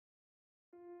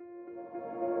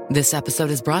This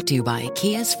episode is brought to you by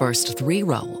Kia's first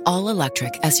three-row,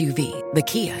 all-electric SUV, the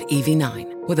Kia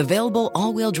EV9, with available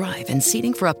all-wheel drive and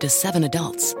seating for up to 7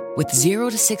 adults. With 0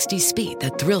 to 60 speed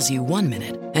that thrills you 1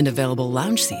 minute and available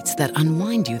lounge seats that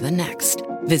unwind you the next.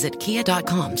 Visit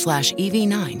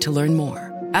kia.com/EV9 to learn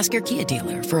more. Ask your Kia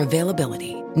dealer for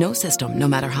availability. No system, no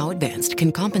matter how advanced,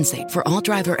 can compensate for all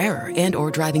driver error and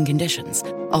or driving conditions.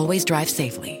 Always drive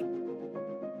safely.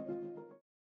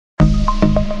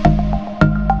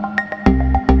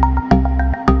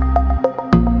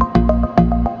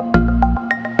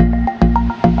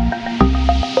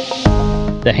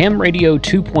 The Ham Radio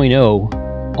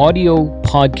 2.0 audio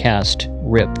podcast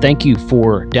rip. Thank you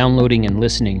for downloading and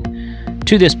listening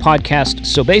to this podcast.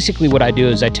 So basically what I do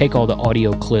is I take all the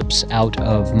audio clips out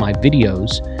of my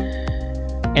videos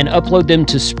and upload them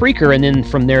to Spreaker, and then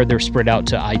from there they're spread out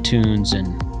to iTunes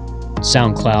and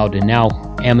SoundCloud and now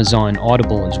Amazon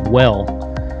Audible as well.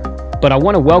 But I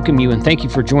want to welcome you and thank you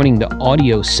for joining the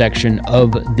audio section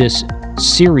of this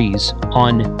series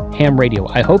on Ham Radio.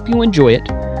 I hope you enjoy it.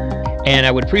 And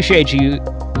I would appreciate you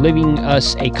leaving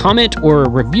us a comment or a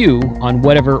review on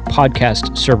whatever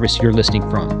podcast service you're listening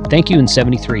from. Thank you, and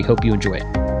 73. Hope you enjoy it.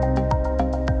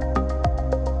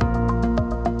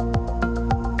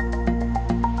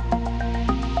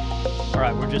 All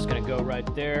right, we're just going to go right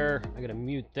there. I'm going to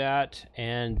mute that,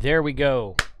 and there we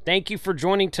go. Thank you for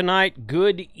joining tonight.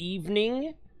 Good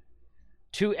evening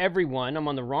to everyone. I'm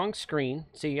on the wrong screen.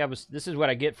 See, this is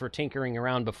what I get for tinkering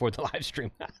around before the live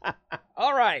stream.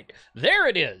 All right, there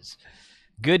it is.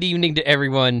 Good evening to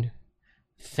everyone.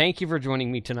 Thank you for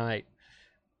joining me tonight.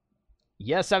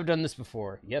 Yes, I've done this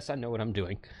before. Yes, I know what I'm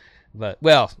doing. But,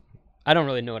 well, I don't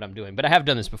really know what I'm doing, but I have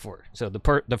done this before. So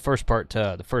the first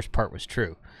part was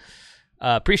true.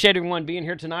 Appreciate everyone being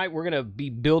here tonight. We're going to be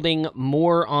building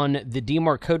more on the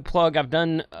DMR code plug. I've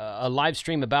done a live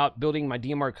stream about building my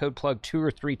DMR code plug 2 or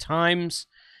 3 times.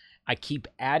 I keep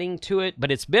adding to it,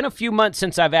 but it's been a few months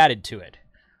since I've added to it.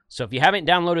 So if you haven't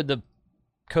downloaded the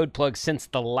code plug since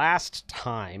the last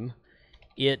time,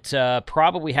 it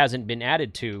probably hasn't been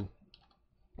added to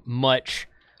much,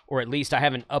 or at least I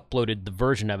haven't uploaded the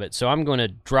version of it. So I'm going to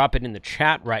drop it in the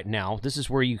chat right now. This is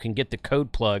where you can get the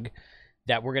code plug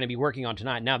that we're going to be working on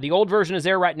tonight. Now, the old version is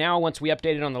there right now. Once we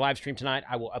update it on the live stream tonight,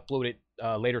 I will upload it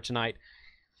later tonight,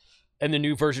 and the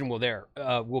new version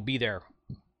will be there.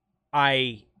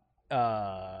 I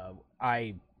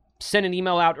sent an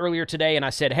email out earlier today, and I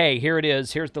said, hey, here it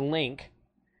is. Here's the link.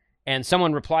 And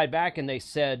someone replied back, and they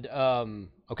said,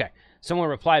 Someone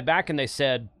replied back, and they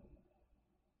said,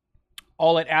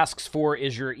 all it asks for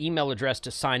is your email address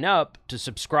to sign up to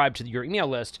subscribe to your email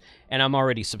list, and I'm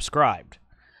already subscribed.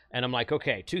 And I'm like,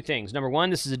 okay, 2 things. Number 1,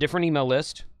 this is a different email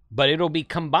list, but it'll be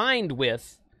combined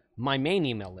with my main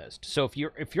email list. So if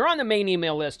you're on the main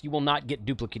email list, you will not get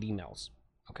duplicate emails,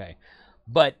 okay?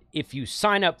 But if you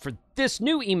sign up for this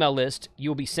new email list,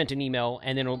 you'll be sent an email,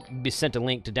 and then it'll be sent a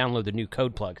link to download the new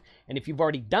code plug. And if you've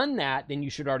already done that, then you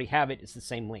should already have it. It's the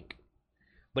same link.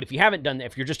 But if you haven't done that,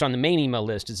 if you're just on the main email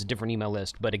list, it's a different email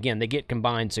list. But again, they get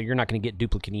combined, so you're not going to get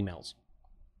duplicate emails.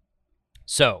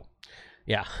 So,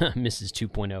 yeah, Mrs.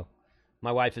 2.0.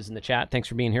 My wife is in the chat. Thanks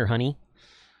for being here, honey.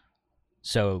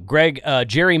 So, Greg,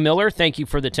 Jerry Miller, thank you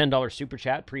for the $10 super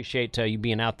chat. Appreciate you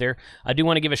being out there. I do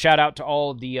want to give a shout out to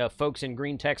all the folks in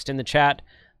green text in the chat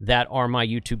that are my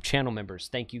YouTube channel members.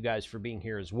 Thank you guys for being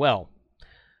here as well.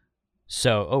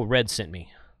 So, Red sent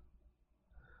me.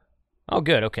 Oh,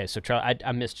 good. Okay, so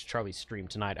I missed Charlie's stream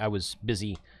tonight. I was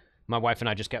busy. My wife and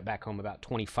I just got back home about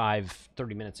 25,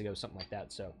 30 minutes ago, something like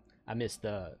that. So, I missed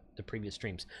the previous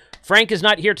streams. Frank is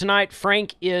not here tonight.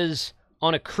 Frank is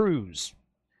on a cruise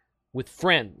with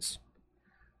friends.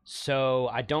 So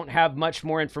I don't have much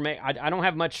more information. I don't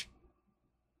have much.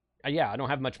 I don't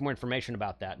have much more information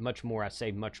about that. Much more. I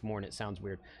say much more and it sounds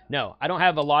weird. No, I don't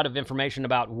have a lot of information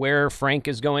about where Frank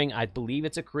is going. I believe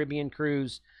it's a Caribbean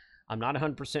cruise. I'm not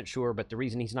 100% sure, but the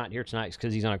reason he's not here tonight is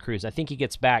because he's on a cruise. I think he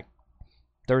gets back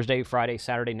Thursday, Friday,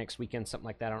 Saturday, next weekend, something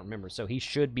like that. I don't remember. So he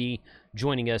should be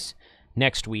joining us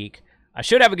next week. I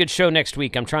should have a good show next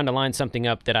week. I'm trying to line something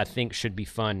up that I think should be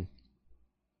fun.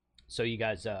 So you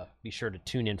guys be sure to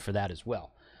tune in for that as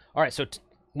well. All right, so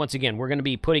once again, we're going to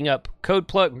be putting up code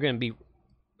plug. We're going to be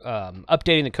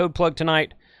updating the code plug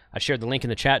tonight. I shared the link in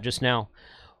the chat just now.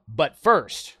 But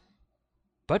first,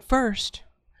 I'm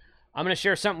going to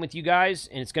share something with you guys,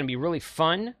 and it's going to be really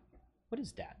fun. What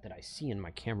is that I see in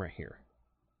my camera here?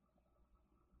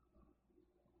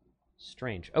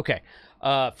 Strange. Okay.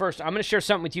 First, I'm going to share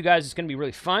something with you guys. It's going to be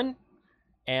really fun,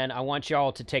 and I want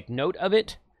y'all to take note of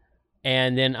it,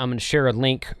 and then I'm going to share a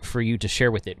link for you to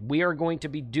share with it. We are going to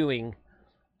be doing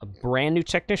a brand new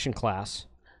technician class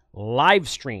live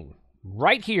stream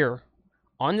right here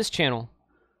on this channel,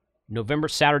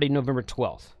 Saturday, November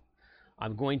 12th.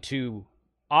 I'm going to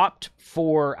opt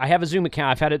for, I have a Zoom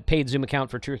account. I've had a paid Zoom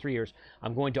account for 2 or 3 years.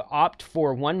 I'm going to opt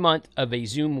for 1 month of a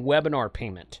Zoom webinar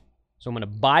payment. So I'm going to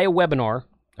buy a webinar,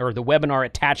 or the webinar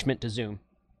attachment to Zoom,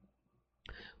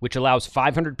 which allows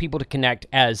 500 people to connect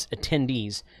as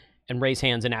attendees and raise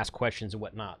hands and ask questions and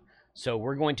whatnot. So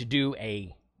we're going to do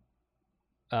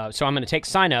so I'm going to take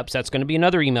signups. That's going to be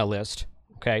another email list,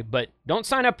 okay? But don't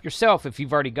sign up yourself if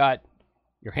you've already got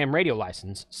your ham radio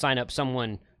license. Sign up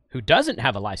someone who doesn't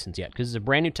have a license yet, because it's a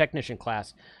brand new technician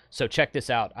class. So check this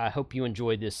out. I hope you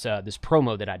enjoy this this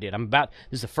promo that I did. This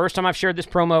is the first time I've shared this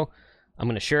promo. I'm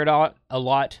going to share it a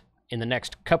lot in the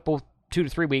next couple 2 to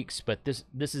 3 weeks, but this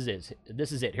is it.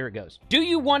 This is it. Here it goes. Do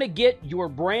you want to get your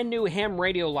brand new ham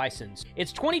radio license?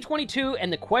 It's 2022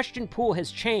 and the question pool has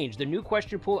changed. The new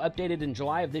question pool updated in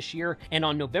July of this year, and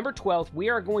on November 12th, we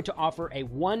are going to offer a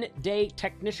 1-day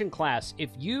technician class. If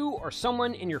you or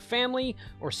someone in your family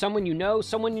or someone you know,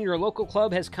 someone in your local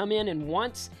club has come in and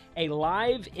wants a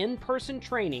live in-person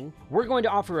training, we're going to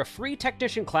offer a free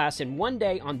technician class in 1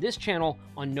 day on this channel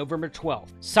on November 12th.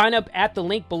 Sign up at the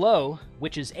link below,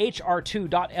 which is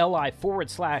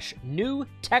hr2.li/new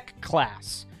tech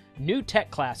class. New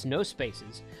tech class, no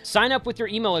spaces. Sign up with your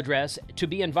email address to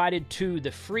be invited to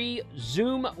the free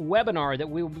Zoom webinar that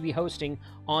we will be hosting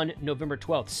on November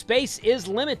 12th. Space is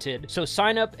limited, so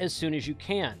sign up as soon as you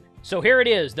can. So here it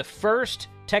is, the first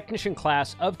technician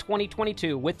class of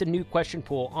 2022 with the new question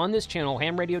pool on this channel,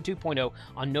 Ham Radio 2.0,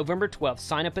 on November 12th.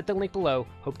 Sign up at the link below.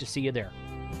 Hope to see you there.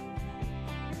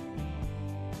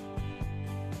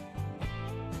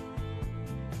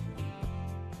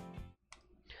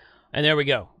 And there we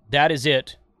go. That is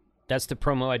it. That's the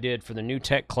promo I did for the new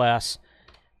tech class.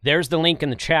 There's the link in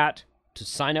the chat to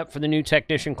sign up for the new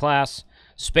technician class.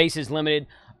 Space is limited.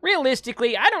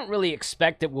 Realistically, I don't really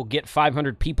expect that we'll get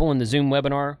 500 people in the Zoom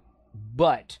webinar,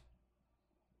 but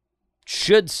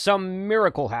should some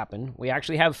miracle happen, we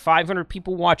actually have 500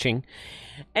 people watching.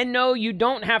 And no, you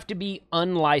don't have to be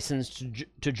unlicensed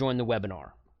to join the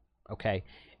webinar, okay?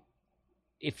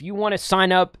 If you want to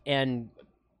sign up and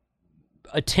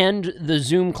attend the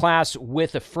Zoom class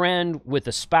with a friend, with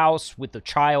a spouse, with a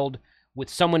child, with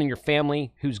someone in your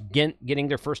family who's getting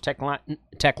their first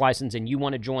tech license and you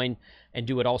want to join and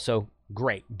do it also,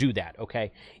 great, do that,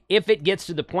 okay? If it gets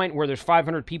to the point where there's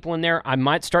 500 people in there, I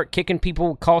might start kicking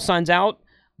people call signs out,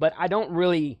 but I don't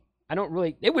really,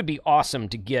 it would be awesome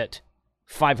to get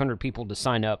 500 people to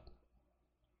sign up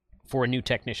for a new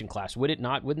technician class, would it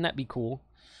not? Wouldn't that be cool?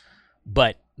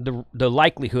 But the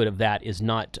likelihood of that is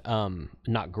not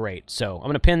great. So I'm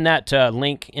going to pin that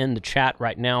link in the chat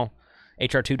right now,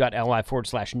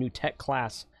 hr2.li/new tech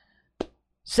class.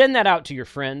 Send that out to your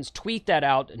friends. Tweet that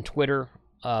out on Twitter.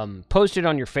 Post it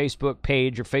on your Facebook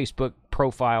page, your Facebook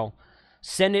profile.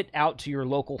 Send it out to your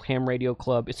local ham radio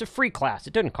club. It's a free class.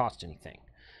 It doesn't cost anything.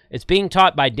 It's being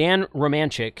taught by Dan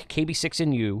Romanchik,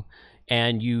 KB6NU,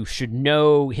 and you should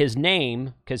know his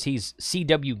name because he's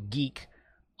CW Geek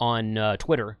on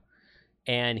Twitter,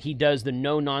 and he does the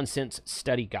no-nonsense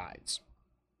study guides.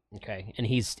 Okay, and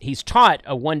he's taught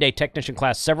a 1-day technician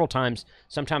class several times.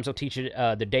 Sometimes he'll teach it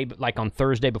the day, like on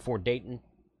Thursday before Dayton.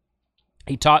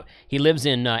 He lives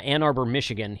in Ann Arbor,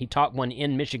 Michigan. He taught one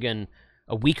in Michigan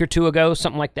a week or 2 ago,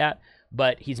 something like that.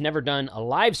 But he's never done a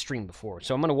live stream before,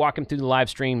 so I'm going to walk him through the live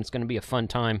stream. It's going to be a fun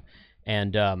time,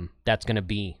 and that's going to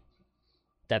be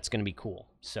cool.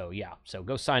 So yeah, so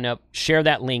go sign up, share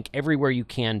that link everywhere you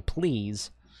can,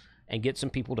 please, and get some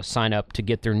people to sign up to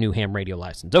get their new ham radio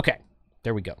license. Okay,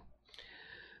 there we go.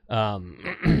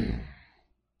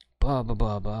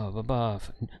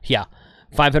 Yeah,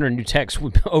 500 new techs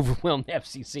would overwhelm the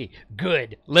FCC.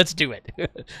 Good, let's do it.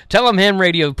 Tell them Ham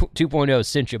Radio 2.0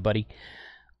 sent you, buddy.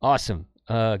 Awesome.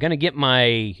 Gonna get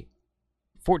my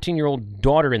 14-year-old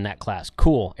daughter in that class.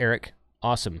 Cool, Eric.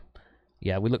 Awesome.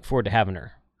 Yeah, we look forward to having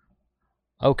her.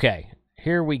 Okay,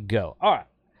 here we go. All right.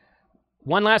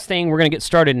 One last thing. We're going to get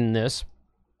started in this.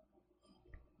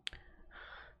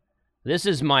 This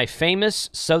is my famous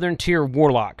Southern Tier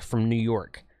Warlock from New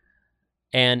York.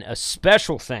 And a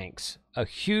special thanks, a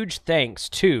huge thanks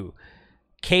to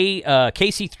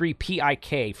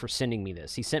KC3PIK for sending me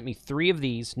this. He sent me 3 of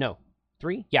these. No,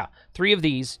 3? Yeah, 3 of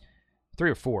these. 3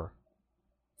 or 4.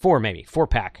 4 maybe.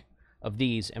 4-pack of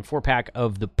these and 4-pack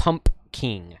of the Pump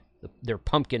King, their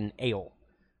pumpkin ale.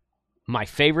 My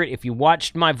favorite, if you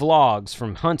watched my vlogs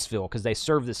from Huntsville, because they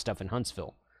serve this stuff in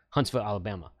Huntsville,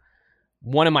 Alabama.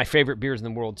 One of my favorite beers in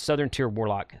the world, Southern Tier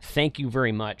Warlock. Thank you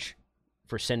very much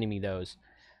for sending me those.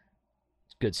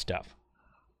 It's good stuff.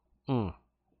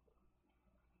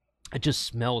 It just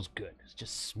smells good. It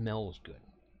just smells good.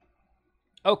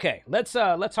 Okay, let's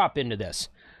hop into this.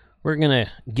 We're gonna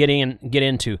get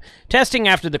into testing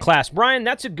after the class. Brian,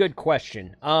 that's a good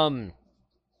question. We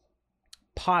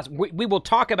will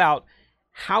talk about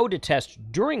how to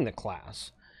test during the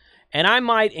class, and I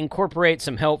might incorporate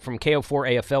some help from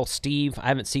KO4 AFL Steve. I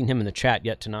haven't seen him in the chat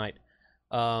yet tonight.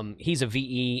 He's a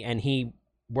VE and he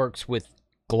works with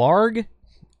Glarg.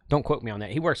 Don't quote me on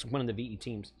that. He works with one of the VE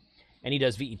teams, and he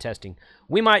does VE testing.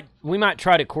 We might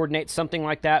try to coordinate something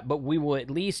like that, but we will at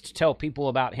least tell people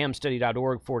about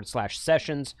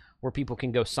hamstudy.org/sessions, where people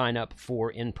can go sign up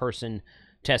for in-person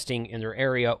testing in their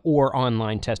area or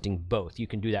online testing, both. You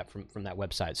can do that from that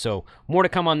website. So more to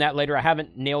come on that later. I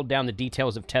haven't nailed down the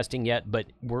details of testing yet, but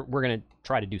we're going to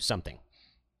try to do something.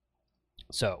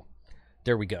 So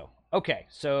there we go. Okay,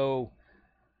 so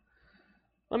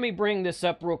let me bring this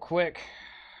up real quick.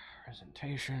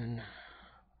 Presentation.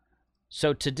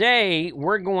 So today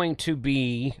we're going to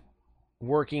be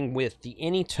working with the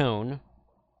Anytone.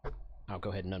 I'll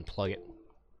go ahead and unplug it.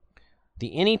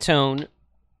 The Anytone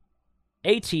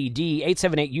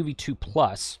ATD878 UV2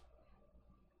 Plus.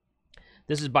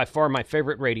 This is by far my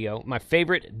favorite radio, my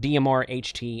favorite DMR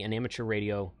HT and amateur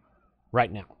radio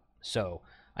right now. So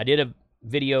I did a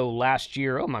video last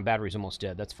year. Oh, my battery's almost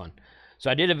dead. That's fun. So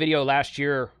I did a video last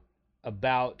year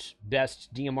about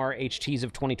best DMR HTs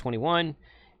of 2021,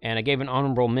 and I gave an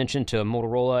honorable mention to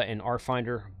Motorola and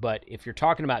RFinder. But if you're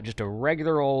talking about just a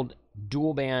regular old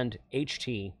dual band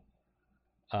HT,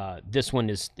 this one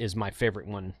is my favorite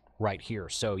one right here.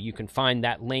 So you can find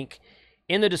that link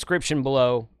in the description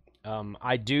below.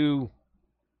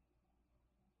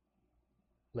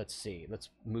 Let's see. Let's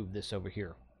move this over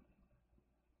here.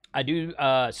 I do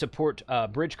support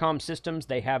Bridgecom systems.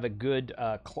 They have a good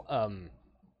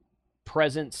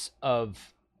presence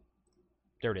of...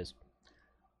 There it is.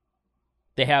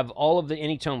 They have all of the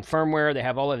Anytone firmware. They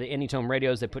have all of the Anytone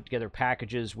radios. They put together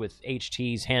packages with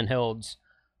HTs, handhelds,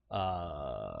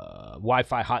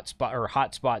 Wi-Fi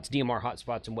hotspots, DMR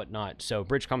hotspots, and whatnot. So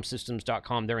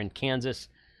bridgecomsystems.com. They're in Kansas.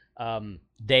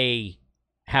 They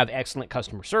have excellent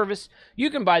customer service. You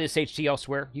can buy this HT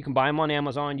elsewhere. You can buy them on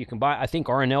Amazon. You can buy, I think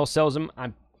RNL sells them.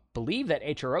 I believe that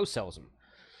HRO sells them.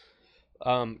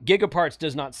 Gigaparts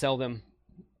does not sell them.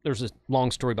 There's a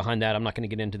long story behind that. I'm not going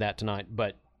to get into that tonight,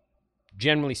 but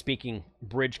generally speaking,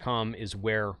 Bridgecom is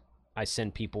where I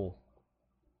send people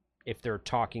if they're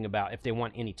talking about, if they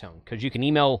want Anytone. Because you can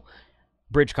email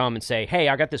Bridgecom and say, hey,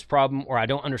 I got this problem, or I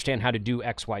don't understand how to do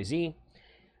XYZ.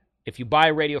 If you buy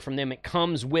a radio from them, it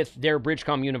comes with their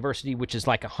Bridgecom University, which is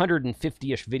like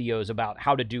 150-ish videos about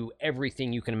how to do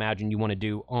everything you can imagine you want to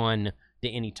do on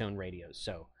the Anytone radios.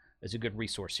 So it's a good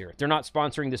resource here. They're not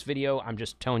sponsoring this video. I'm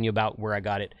just telling you about where I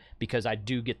got it because I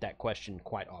do get that question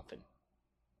quite often.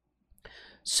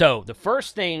 So the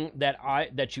first thing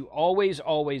that you always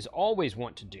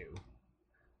want to do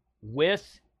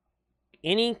with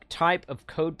any type of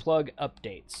code plug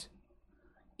updates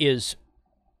is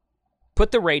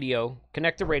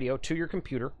connect the radio to your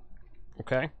computer,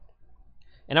 okay?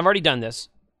 And I've already done this,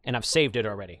 and I've saved it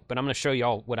already, but I'm going to show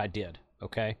y'all what I did,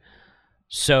 okay?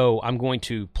 So I'm going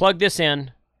to plug this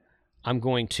in. I'm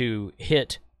going to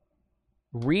hit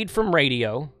read from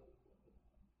radio.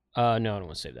 No, I don't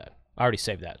want to save that. I already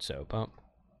saved that, so bump.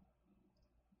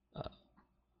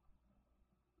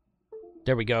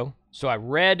 There we go. So I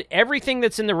read everything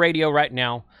that's in the radio right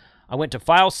now. I went to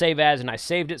File Save As, and I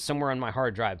saved it somewhere on my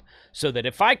hard drive so that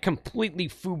if I completely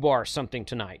foobar something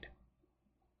tonight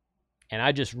and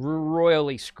I just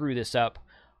royally screw this up,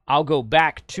 I'll go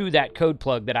back to that code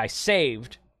plug that I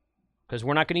saved because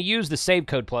we're not going to use the save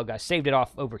code plug. I saved it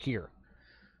off over here.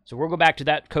 So we'll go back to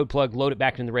that code plug, load it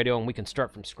back into the radio, and we can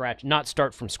start from scratch. Not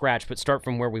start from scratch, but start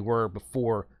from where we were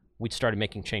before we started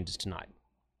making changes tonight.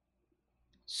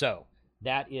 So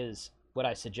that is what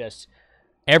I suggest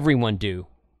everyone do.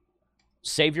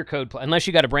 Save your code plug, unless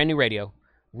you got a brand new radio.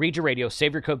 Read your radio,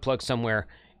 save your code plug somewhere,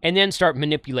 and then start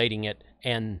manipulating it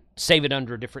and save it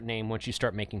under a different name once you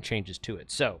start making changes to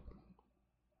it. So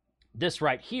this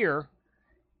right here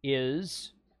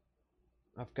is,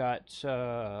 I've got,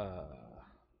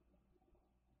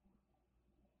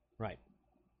 right,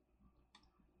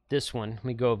 this one. Let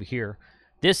me go over here.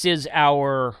 This is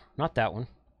our, not that one,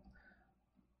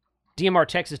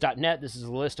 DMRtexas.net. This is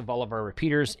a list of all of our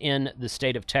repeaters in the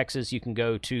state of Texas. You can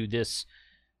go to this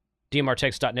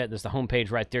DMRtexas.net. There's the homepage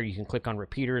right there. You can click on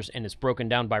repeaters, and it's broken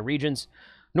down by regions.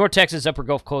 North Texas, Upper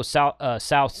Gulf Coast,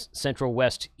 South, Central,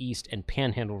 West, East, and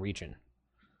Panhandle region.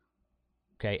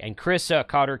 Okay, and Chris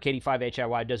Cotter,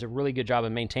 KD5HIY, does a really good job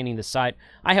of maintaining the site.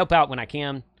 I help out when I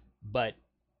can, but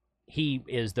he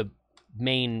is the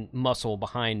main muscle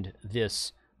behind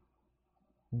this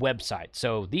website.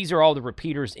 So these are all the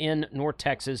repeaters in North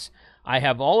Texas. I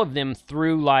have all of them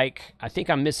through, like, I think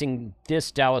I'm missing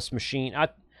this Dallas machine. I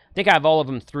think I have all of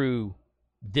them through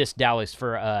this Dallas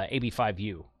for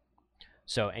AB5U.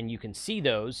 So, and you can see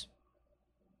those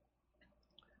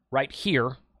right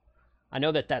here. I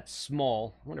know that that's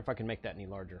small. I wonder if I can make that any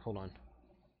larger. Hold on.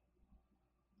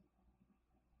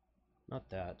 Not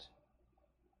that.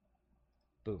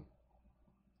 Boom.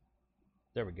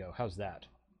 There we go. How's that?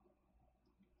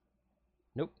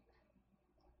 Nope.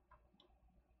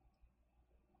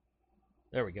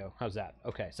 There we go. How's that?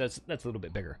 Okay, so that's a little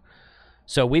bit bigger.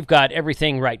 So we've got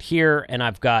everything right here, and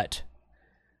I've got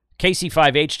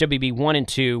KC5 HWB 1 and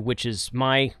 2, which is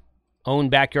my own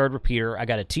backyard repeater. I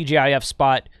got a TGIF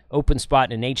spot, open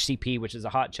spot, and an HCP, which is a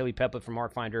hot chili pepper from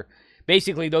Artfinder.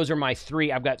 Basically, those are my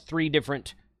three. I've got three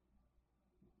different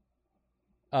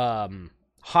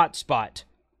hotspot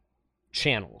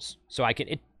channels. So I can,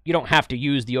 you don't have to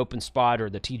use the open spot or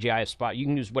the TGIF spot. You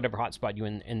can use whatever hotspot you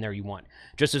in there you want.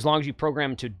 Just as long as you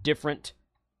program to different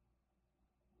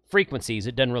frequencies,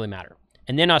 it doesn't really matter.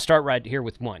 And then I'll start right here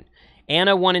with one.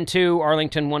 Anna 1 and 2,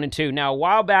 Arlington 1 and 2. Now, a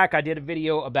while back, I did a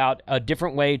video about a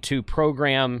different way to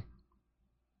program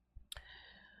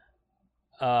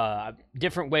a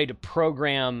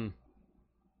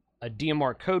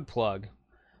DMR code plug,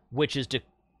 which is to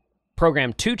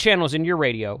program two channels in your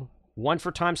radio, one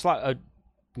for time slot,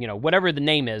 whatever the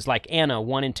name is, like Anna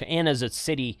 1 and 2. Anna's a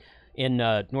city in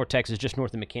North Texas, just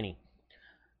north of McKinney.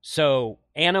 So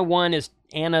Anna 1 is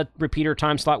Anna repeater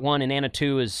time slot 1, and Anna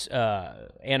 2 is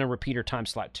Anna repeater time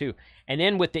slot 2. And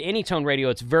then with the Anytone radio,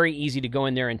 it's very easy to go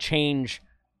in there and change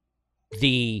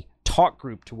the talk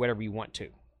group to whatever you want to.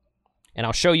 And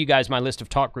I'll show you guys my list of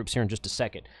talk groups here in just a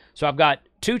second. So I've got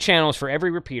two channels for every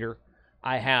repeater.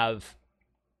 I have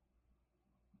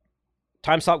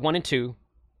time slot 1 and 2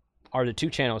 are the two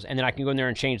channels, and then I can go in there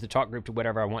and change the talk group to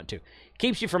whatever I want to.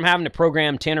 Keeps you from having to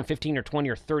program 10 or 15 or 20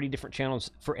 or 30 different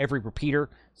channels for every repeater.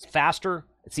 It's faster.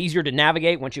 It's easier to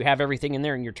navigate once you have everything in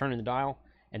there and you're turning the dial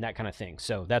and that kind of thing.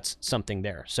 So that's something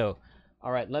there. So,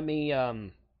 all right, let me...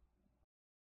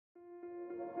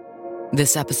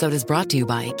 This episode is brought to you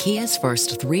by Kia's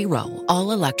first three-row,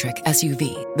 all-electric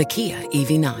SUV, the Kia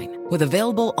EV9, with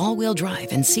available all-wheel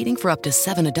drive and seating for up to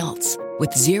 7 adults,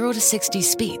 with 0 to 60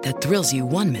 speed that thrills you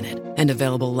 1 minute, and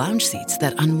available lounge seats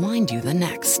that unwind you the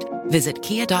next. Visit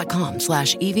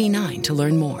kia.com/EV9 to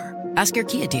learn more. Ask your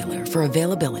Kia dealer for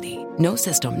availability. No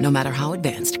system, no matter how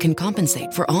advanced, can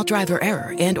compensate for all driver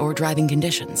error and or driving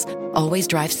conditions. Always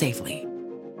drive safely.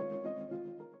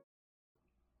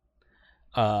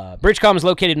 Bridgecom is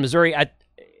located in Missouri.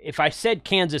 If I said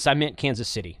Kansas, I meant Kansas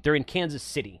City. They're in Kansas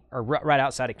City, or right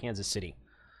outside of Kansas City.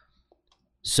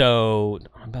 So,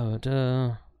 I would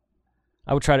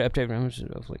try to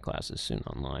update hopefully classes soon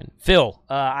online. Phil,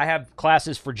 I have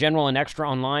classes for general and extra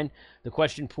online. The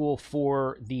question pool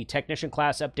for the technician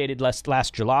class updated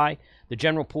last July. The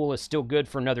general pool is still good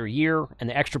for another year, and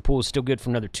the extra pool is still good for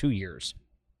another 2 years.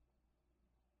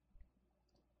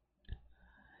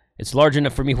 It's large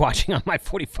enough for me watching on my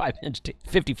 55-inch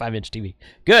TV.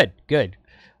 Good, good.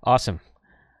 Awesome.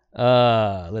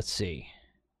 Let's see.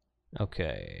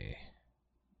 Okay.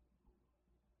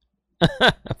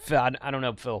 Phil, I don't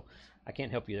know, Phil. I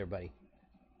can't help you there, buddy.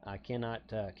 I cannot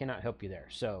help you there.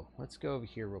 So let's go over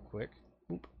here real quick.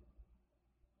 Oop.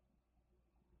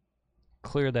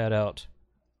 Clear that out.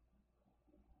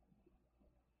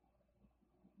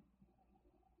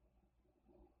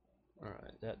 All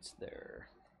right, that's there.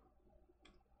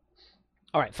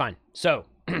 All right, fine. So,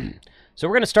 so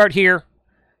we're going to start here,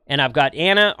 and I've got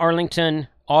Anna, Arlington,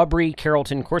 Aubrey,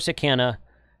 Carrollton, Corsicana,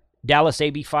 Dallas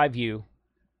AB5U,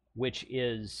 which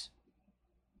is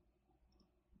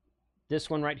this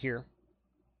one right here,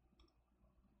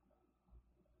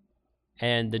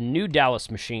 and the new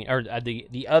Dallas machine, or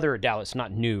the other Dallas,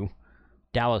 not new,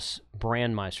 Dallas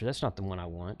Brandmeister. That's not the one I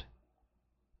want.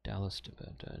 Dallas,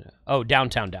 oh,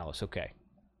 downtown Dallas. Okay.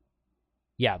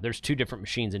 Yeah, there's two different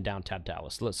machines in downtown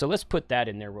Dallas. So let's put that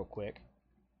in there real quick.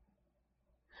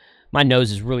 My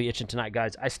nose is really itching tonight,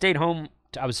 guys. I stayed home.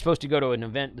 I was supposed to go to an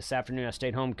event this afternoon. I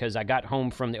stayed home because I got home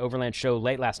from the Overland show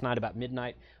late last night, about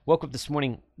midnight. Woke up this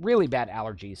morning, really bad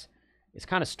allergies. It's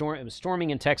kind of it was storming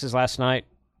in Texas last night.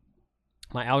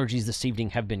 My allergies this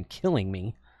evening have been killing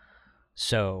me.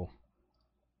 So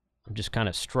I'm just kind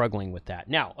of struggling with that.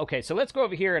 Now, okay, so let's go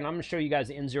over here, and I'm going to show you guys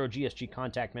the N0 GSG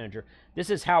Contact Manager.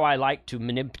 This is how I like to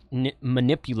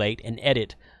manipulate and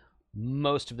edit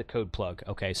most of the code plug.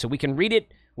 Okay, so we can read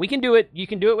it. We can do it. You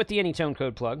can do it with the Anytone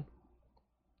code plug.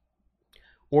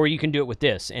 or you can do it with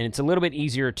this, and it's a little bit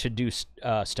easier to do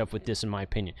stuff with this, in my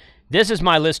opinion. This is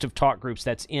my list of talk groups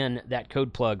that's in that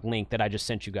code plug link that I just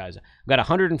sent you guys. I've got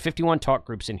 151 talk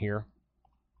groups in here,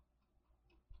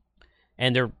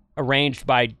 and they're arranged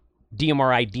by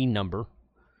DMR ID number,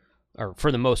 or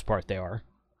for the most part they are.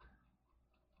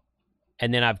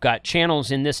 And then I've got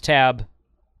channels in this tab,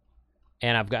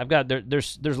 and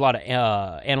there's a lot of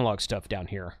analog stuff down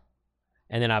here,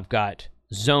 and then I've got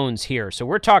zones here. So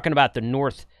we're talking about the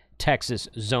North Texas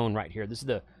zone right here. This is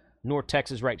the North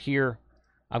Texas right here.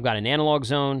 I've got an analog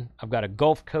zone. I've got a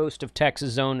Gulf Coast of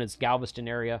Texas zone. It's Galveston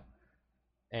area.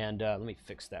 And let me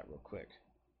fix that real quick.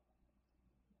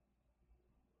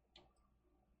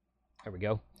 There we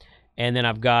go. And then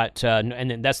I've got, and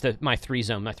then that's my 3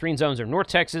 zone. My 3 zones are North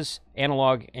Texas,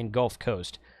 analog, and Gulf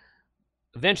Coast.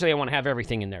 Eventually, I want to have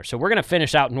everything in there. So we're going to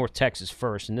finish out North Texas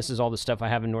first, and this is all the stuff I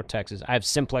have in North Texas. I have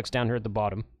Simplex down here at the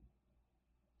bottom.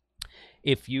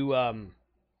 If you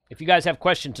guys have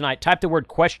questions tonight, type the word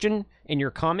question in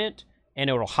your comment, and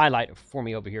it will highlight it for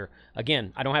me over here.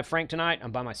 Again, I don't have Frank tonight.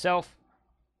 I'm by myself,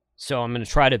 so I'm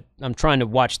trying to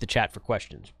watch the chat for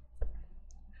questions.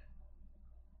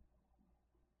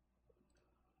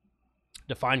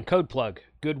 Define code plug.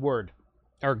 Good word,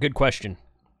 or good question.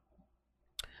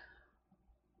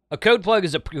 A code plug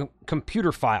is a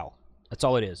computer file. That's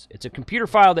all it is. It's a computer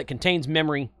file that contains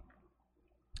memory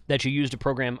that you use to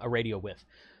program a radio with.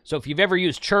 So if you've ever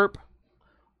used Chirp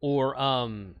or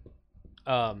I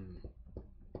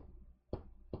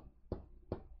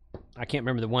can't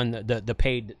remember the one, the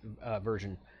paid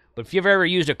version, but if you've ever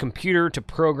used a computer to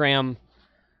program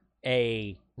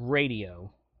a radio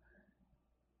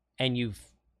and you've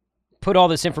put all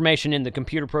this information in the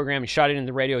computer program and shot it in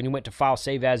the radio, and you went to File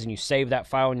Save As, and you save that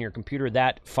file on your computer,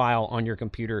 that file on your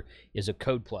computer is a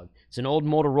code plug. It's an old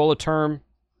Motorola term.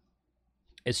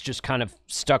 It's just kind of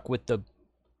stuck with the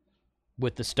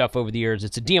stuff over the years.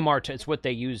 It's a DMR. It's what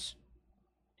they use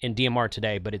in DMR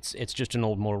today, but it's just an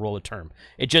old Motorola term.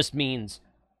 It just means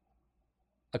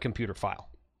a computer file.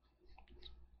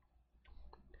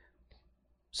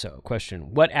 So,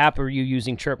 question, what app are you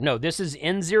using Chirp? No, this is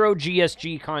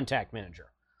N0GSG Contact Manager.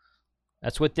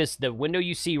 That's what the window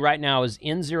you see right now is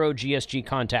N0GSG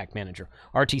Contact Manager.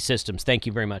 RT Systems, thank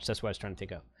you very much. That's what I was trying to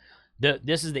think of.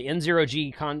 This is the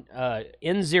N0GSG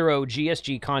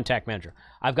Contact Manager.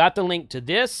 I've got the link to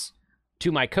this,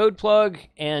 to my code plug,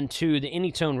 and to the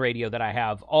Anytone radio that I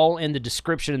have, all in the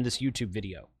description of this YouTube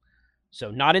video.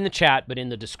 So, not in the chat, but in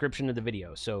the description of the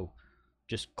video. So,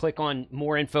 just click on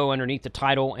more info underneath the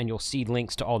title, and you'll see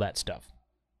links to all that stuff.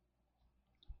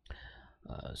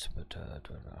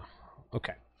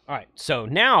 Okay. All right. So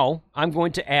now I'm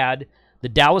going to add the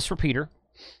Dallas repeater,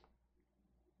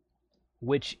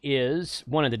 which is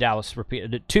one of the Dallas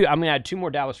repeaters. I'm going to add 2 more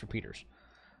Dallas repeaters.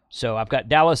 So I've got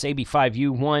Dallas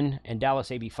AB5U1 and Dallas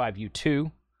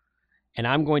AB5U2. And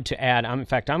I'm going to add, in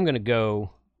fact, I'm going to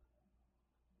go,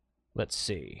 let's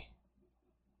see.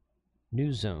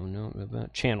 New zone, no,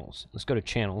 channels. Let's go to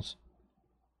channels,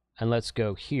 and let's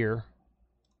go here.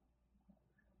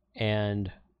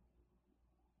 And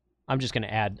I'm just going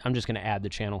to add the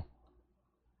channel.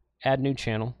 Add new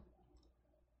channel,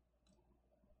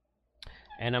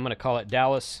 and I'm going to call it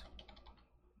Dallas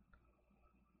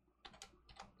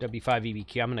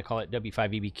W5EBQ. I'm going to call it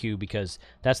W5EBQ because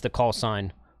that's the call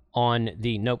sign on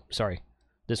the. Nope, sorry,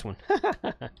 this one.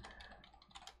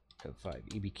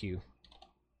 W5EBQ.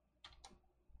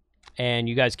 And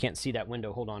you guys can't see that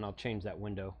window. Hold on, I'll change that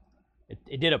window.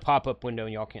 It did a pop-up window,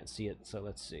 and y'all can't see it. So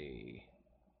let's see.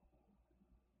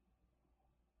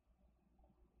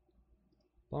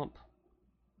 Bump.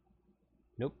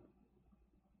 Nope.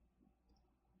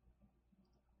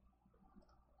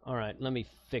 All right, let me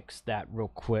fix that real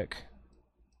quick.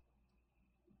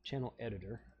 Channel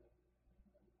editor.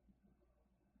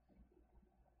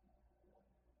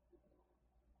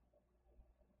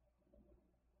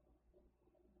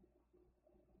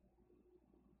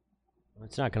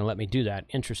 It's not going to let me do that.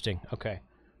 Interesting. Okay.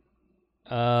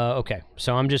 Okay.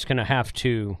 So I'm just going to have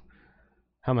to.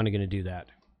 How am I going to do that?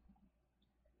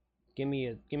 Give me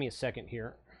a second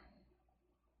here.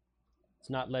 It's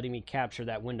not letting me capture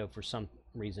that window for some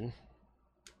reason.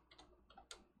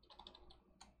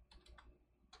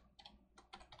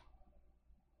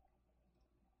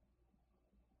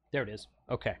 There it is.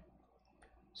 Okay.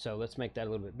 So let's make that a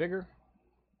little bit bigger.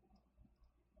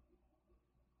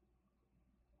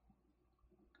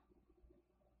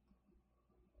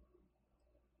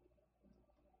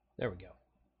 There we go.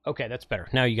 Okay, that's better.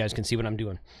 Now you guys can see what I'm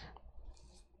doing.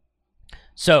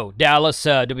 So, Dallas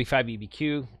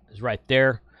W5EBQ is right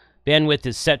there. Bandwidth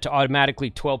is set to automatically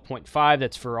 12.5.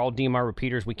 That's for all DMR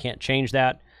repeaters. We can't change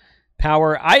that.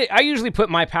 Power, I usually put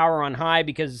my power on high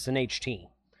because it's an HT.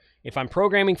 If I'm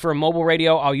programming for a mobile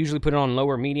radio, I'll usually put it on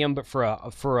lower medium, but for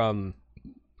an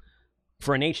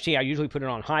HT, I usually put it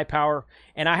on high power.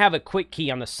 And I have a quick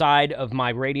key on the side of my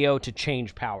radio to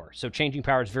change power. So changing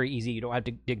power is very easy. You don't have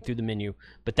to dig through the menu,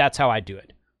 but that's how I do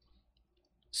it.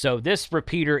 So this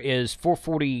repeater is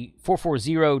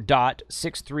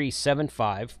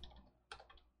 440.6375.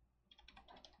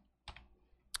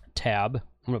 Tab.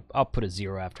 I'll put a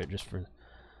 0 after it just for...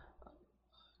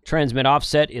 Transmit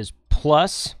offset is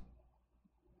plus.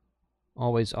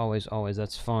 Always, always, always.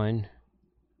 That's fine.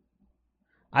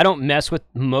 I don't mess with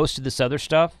most of this other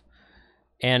stuff.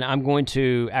 And I'm going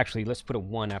to... Actually, let's put a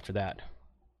 1 after that.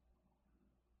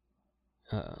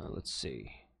 Let's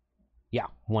see. Yeah,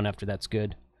 1 after that's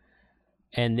good.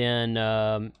 And then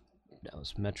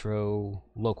Dallas Metro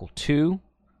Local 2.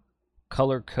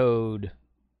 Color code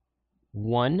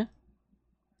 1.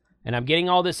 And I'm getting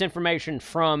all this information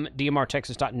from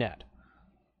dmrtexas.net.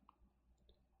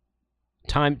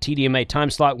 TDMA time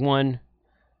slot 1.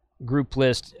 Group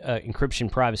list,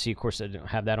 encryption privacy. Of course, I don't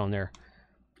have that on there.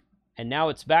 And now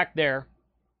it's back there.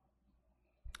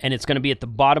 And it's going to be at the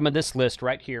bottom of this list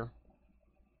right here.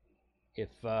 If,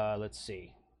 let's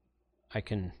see. I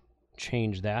can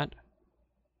change that.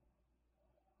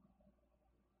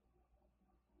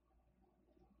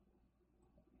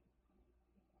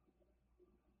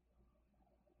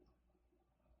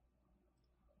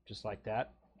 Just like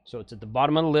that. So it's at the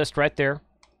bottom of the list right there.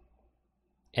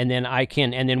 And then I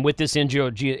can, and then with this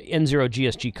N0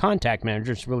 GSG contact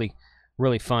manager, it's really,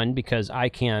 really fun because I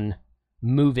can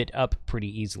move it up pretty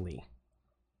easily.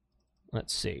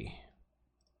 Let's see.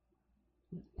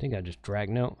 I think I just drag.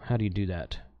 No, how do you do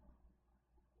that?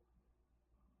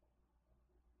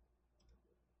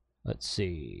 Let's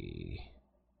see.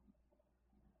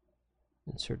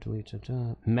 Insert, delete,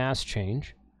 mass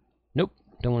change. Nope,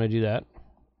 don't want to do that.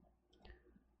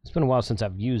 It's been a while since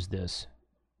I've used this.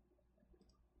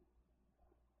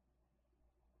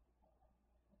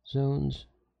 Zones.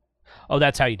 Oh,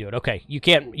 that's how you do it. Okay, you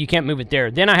can't move it there.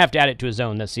 Then I have to add it to a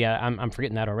zone. That's I'm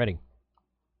forgetting that already.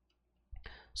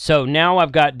 So now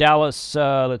I've got Dallas.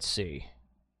 Let's see.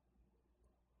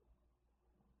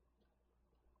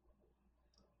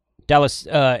 Dallas.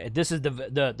 This is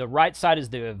the right side is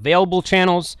the available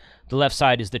channels. The left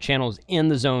side is the channels in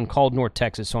the zone called North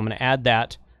Texas. So I'm going to add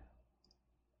that.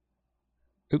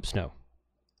 Oops, no.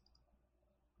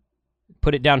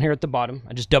 Put it down here at the bottom.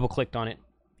 I just double-clicked on it,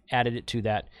 added it to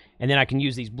that. And then I can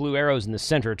use these blue arrows in the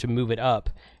center to move it up.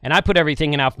 And I put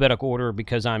everything in alphabetical order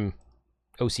because I'm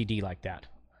OCD like that.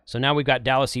 So now we've got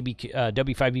Dallas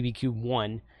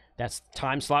W5EBQ1. That's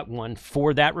time slot 1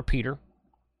 for that repeater.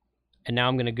 And now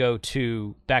I'm going to go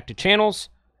back to channels.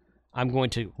 I'm going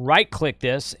to right-click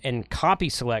this and copy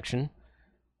selection.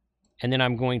 And then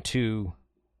I'm going to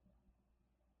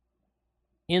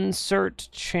insert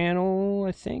channel,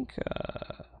 I think.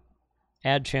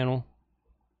 Add channel.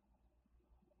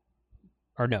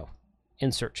 Or no,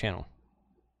 insert channel.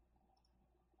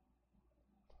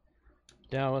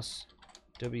 Dallas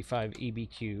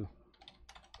W5EBQ2.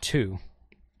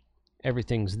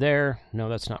 Everything's there. No,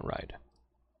 that's not right.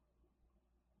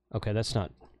 Okay, that's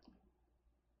not.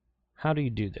 How do you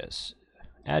do this?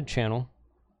 Add channel.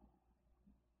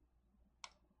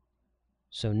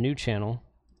 So new channel.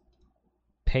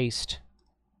 Paste.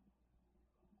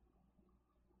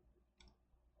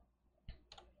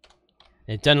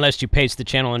 It doesn't let you paste the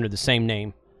channel under the same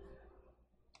name.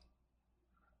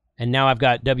 And now I've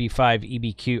got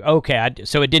W5EBQ. Okay,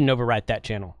 so it didn't overwrite that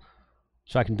channel.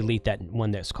 So I can delete that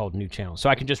one that's called new channel. So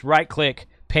I can just right-click,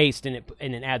 paste, and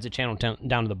it adds a channel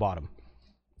down to the bottom.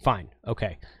 Fine.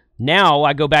 Okay. Now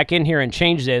I go back in here and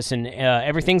change this, and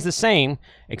everything's the same,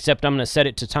 except I'm going to set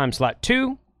it to time slot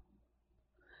 2.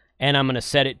 And I'm going to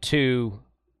set it to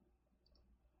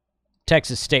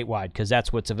Texas statewide, because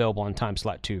that's what's available on time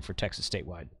slot 2 for Texas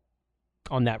statewide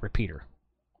on that repeater.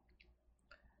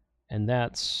 And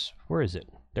that's, where is it?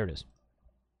 There it is.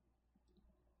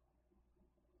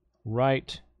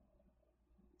 Right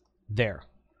there.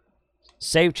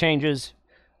 Save changes,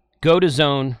 go to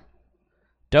zone,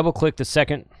 double click the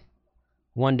second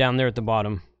one down there at the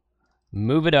bottom,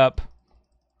 move it up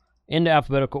into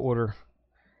alphabetical order.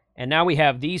 And now we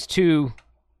have these two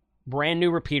brand new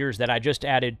repeaters that I just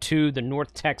added to the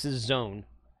North Texas zone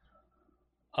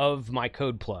of my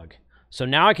code plug. So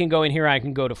now I can go in here, I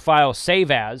can go to File, Save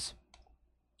As,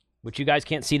 which you guys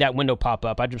can't see that window pop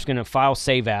up. I'm just going to File,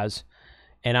 Save As,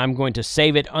 and I'm going to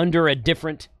save it under a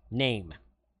different name.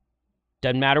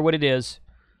 Doesn't matter what it is.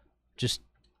 Just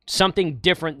something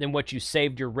different than what you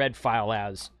saved your red file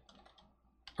as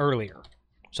earlier.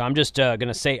 So I'm just going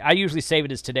to say, I usually save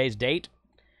it as today's date,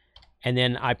 and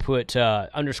then I put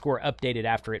underscore updated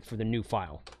after it for the new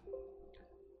file.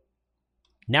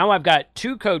 Now I've got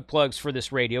 2 code plugs for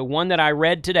this radio. One that I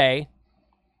read today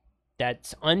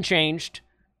that's unchanged,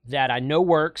 that I know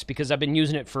works because I've been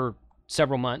using it for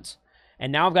several months.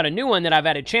 And now I've got a new one that I've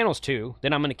added channels to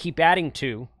that I'm going to keep adding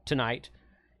to tonight.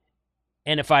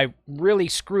 And if I really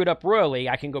screw it up royally,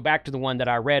 I can go back to the one that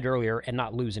I read earlier and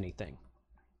not lose anything.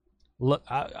 Look,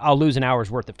 I'll lose an hour's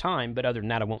worth of time, but other than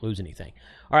that, I won't lose anything.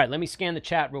 All right, let me scan the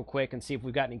chat real quick and see if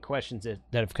we've got any questions that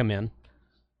have come in.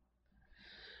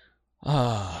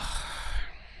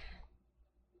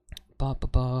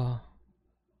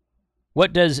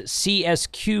 What does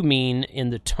CSQ mean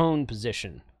in the tone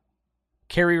position?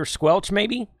 Carrier squelch,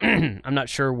 maybe? I'm not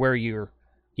sure where you're...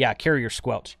 Yeah, carrier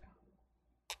squelch.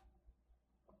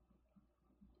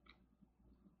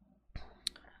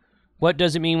 What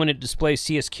does it mean when it displays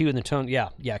CSQ in the tone?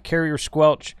 Yeah, carrier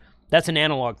squelch. That's an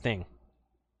analog thing.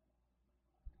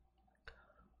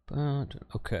 But,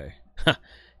 okay.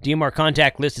 DMR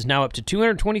contact list is now up to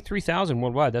 223,000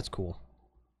 worldwide. That's cool.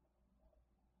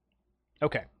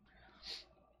 Okay.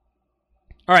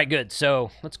 All right, good.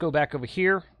 So let's go back over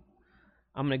here.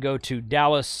 I'm going to go to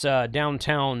Dallas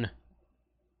downtown.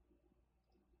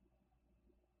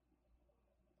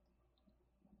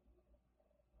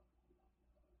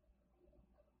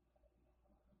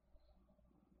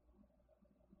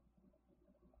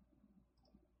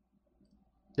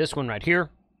 This one right here.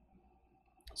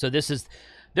 So this is,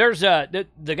 there's the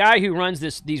guy who runs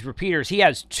these repeaters. He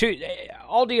has 2.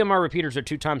 All DMR repeaters are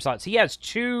 2 time slots. He has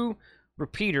 2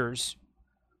 repeaters,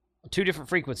 2 different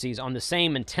frequencies on the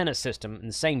same antenna system in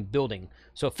the same building.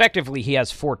 So effectively, he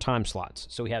has 4 time slots.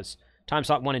 So he has time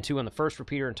slot 1 and 2 on the first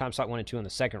repeater and time slot 1 and 2 on the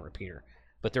second repeater.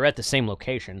 But they're at the same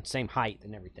location, same height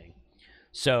and everything.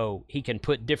 So he can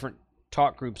put different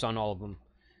talk groups on all of them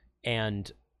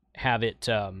and have it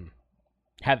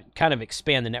kind of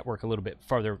expand the network a little bit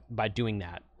further by doing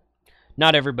that.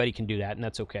 Not everybody can do that, and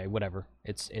that's okay. Whatever.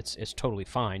 It's totally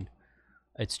fine.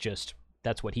 It's just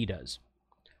that's what he does.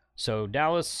 So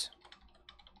Dallas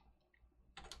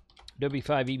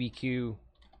W5EBQ,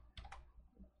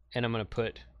 and I'm going to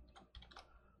put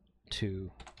to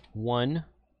 1.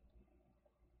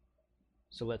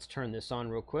 So let's turn this on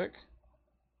real quick.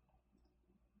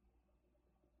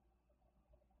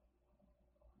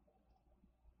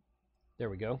 There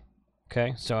we go.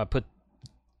 Okay, so I put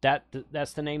that,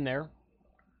 that's the name there.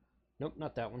 Nope,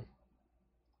 not that one.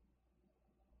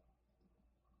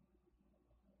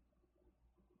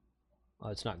 Oh,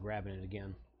 it's not grabbing it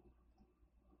again.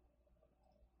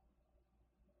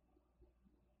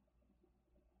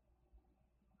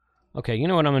 Okay, you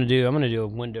know what I'm going to do? I'm going to do a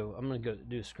window. I'm going to go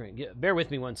do a screen. Bear with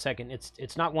me 1 second.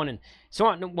 It's not wanting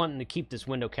to keep this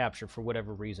window capture for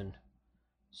whatever reason.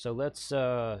 So let's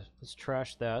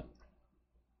trash that.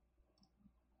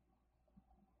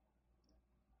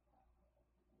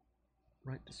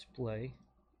 Right display.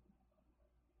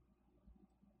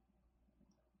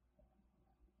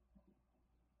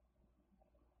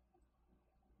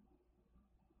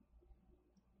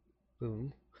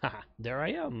 Boom. Haha, there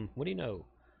I am. What do you know?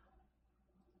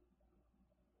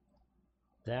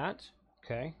 That.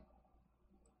 Okay.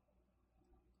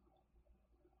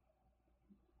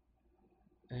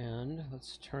 And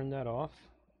let's turn that off.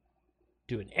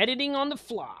 Doing editing on the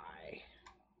fly.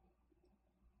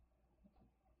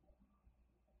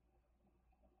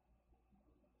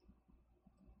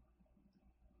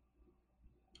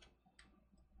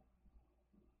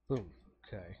 Boom.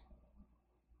 Okay.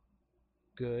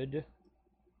 Good.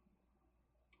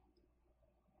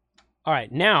 All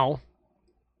right, now.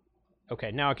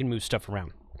 Okay, now I can move stuff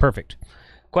around. Perfect.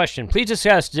 Question. Please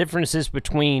discuss differences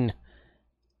between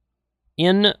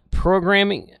in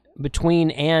programming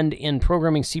Seabridge and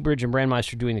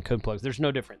Brandmeister doing the code plugs. There's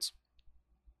no difference.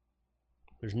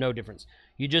 There's no difference.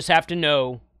 You just have to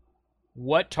know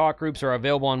what talk groups are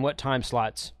available on what time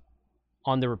slots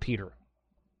on the repeater.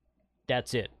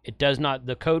 That's it. It does not,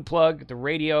 the code plug, the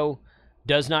radio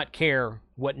does not care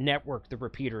what network the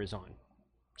repeater is on.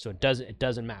 So it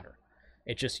doesn't matter.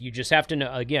 It just, you just have to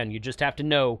know, again, you just have to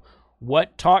know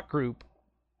what talk group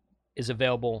is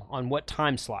available on what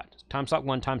time slot. Time slot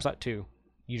 1, time slot 2.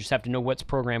 You just have to know what's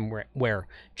programmed where.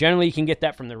 Generally, you can get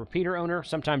that from the repeater owner.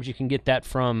 Sometimes you can get that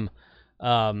from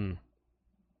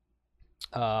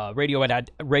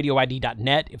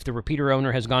radioid.net if the repeater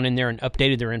owner has gone in there and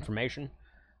updated their information.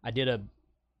 I did a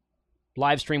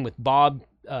live stream with Bob,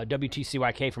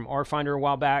 WTCYK from RFinder a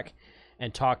while back,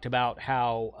 and talked about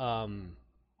how...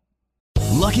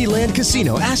 Lucky Land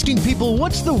Casino, asking people,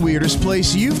 what's the weirdest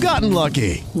place you've gotten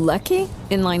lucky? Lucky?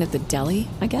 In line at the deli,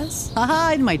 I guess?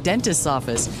 Aha, in my dentist's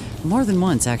office. More than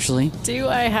once, actually. Do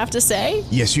I have to say?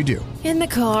 Yes, you do. In the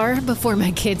car before my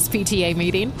kids' PTA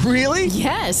meeting. Really?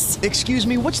 Yes. Excuse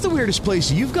me, what's the weirdest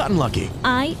place you've gotten lucky?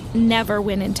 I never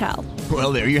win and tell.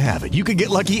 Well, there you have it. You can get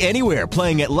lucky anywhere,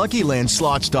 playing at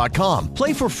LuckyLandSlots.com.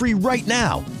 Play for free right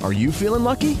now. Are you feeling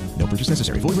lucky? No purchase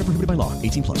necessary. Void where prohibited by law.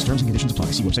 18 plus. Terms and conditions apply.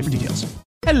 See website for details.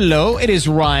 Hello, it is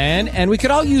Ryan, and we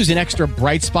could all use an extra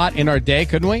bright spot in our day,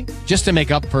 couldn't we? Just to make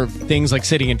up for things like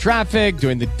sitting in traffic,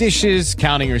 doing the dishes,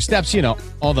 counting your steps, you know,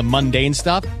 all the mundane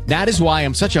stuff. That is why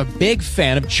I'm such a big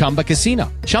fan of Chumba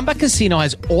Casino. Chumba Casino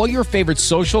has all your favorite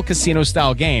social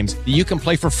casino-style games that you can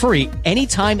play for free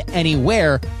anytime,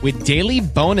 anywhere with daily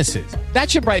bonuses. That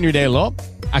should brighten your day a little.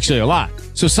 Actually, a lot.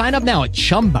 So sign up now at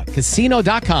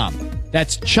ChumbaCasino.com.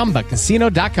 That's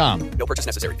ChumbaCasino.com. No purchase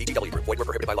necessary. VGW Group. Void where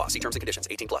prohibited by law. See terms and conditions.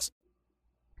 18 plus.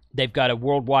 They've got a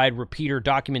worldwide repeater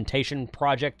documentation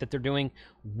project that they're doing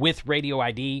with Radio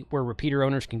ID, where repeater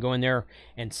owners can go in there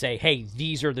and say, hey,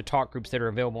 these are the talk groups that are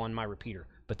available on my repeater.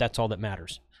 But that's all that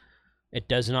matters. It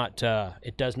does not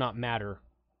matter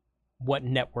what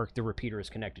network the repeater is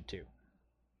connected to.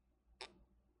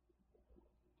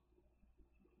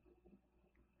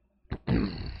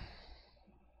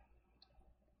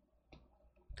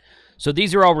 So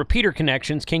these are all repeater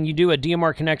connections. Can you do a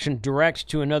DMR connection direct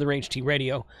to another HT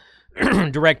radio?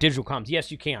 Direct digital comms.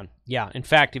 Yes, you can. Yeah. In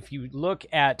fact, if you look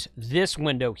at this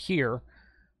window here,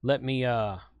 let me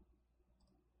go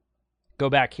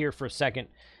back here for a second.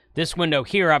 This window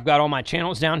here, I've got all my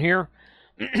channels down here.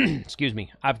 Excuse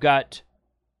me. I've got,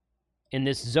 in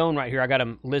this zone right here, I got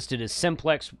them listed as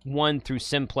Simplex 1 through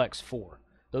Simplex 4.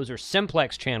 Those are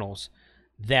Simplex channels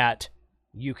that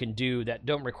you can do that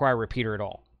don't require a repeater at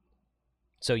all.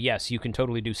 So yes, you can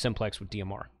totally do Simplex with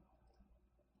DMR.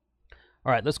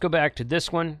 All right, let's go back to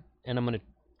this one, and I'm going to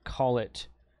call it...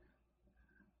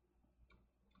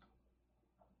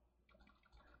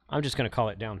 I'm just going to call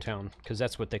it Downtown, because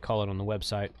that's what they call it on the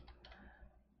website.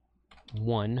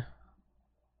 1.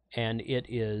 And it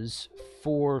is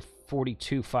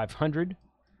 442,500.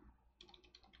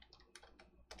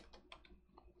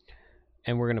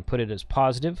 And we're going to put it as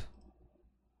positive.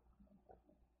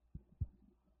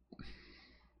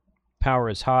 Power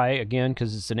is high, again,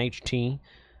 because it's an HT.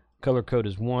 Color code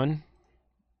is 1.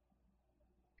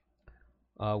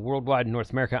 Worldwide North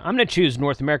America. I'm going to choose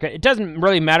North America. It doesn't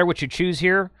really matter what you choose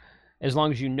here, as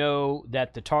long as you know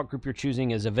that the talk group you're choosing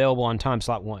is available on time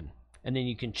slot 1. And then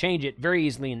you can change it very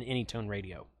easily in Anytone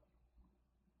Radio.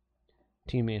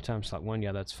 TMA time slot 1,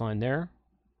 yeah, that's fine there.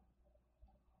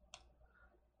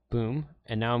 Boom.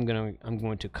 And now I'm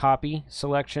going to copy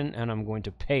selection, and I'm going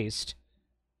to paste.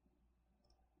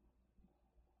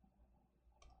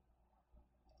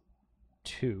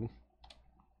 Two.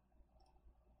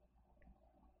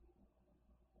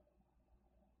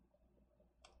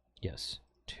 Yes,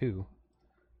 2.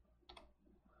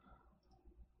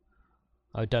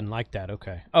 Oh, it doesn't like that.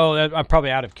 Okay. Oh, I'm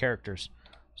probably out of characters.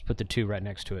 Let's put the 2 right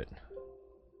next to it.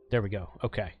 There we go.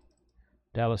 Okay.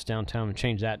 Dallas Downtown, and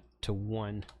change that to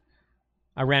 1.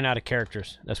 I ran out of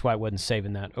characters. That's why I wasn't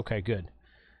saving that. Okay, good.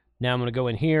 Now I'm going to go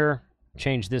in here,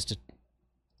 change this to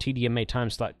TDMA time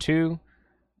slot 2.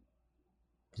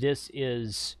 This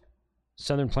is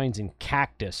Southern Plains and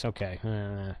Cactus. Okay.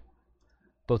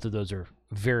 Both of those are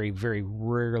very, very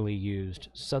rarely used.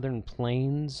 Southern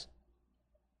Plains.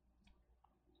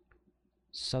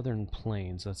 Southern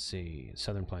Plains. Let's see.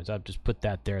 Southern Plains. I'll just put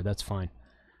that there. That's fine.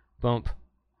 Bump.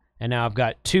 And now I've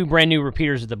got 2 brand new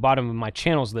repeaters at the bottom of my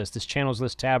channels list. This channels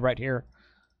list tab right here.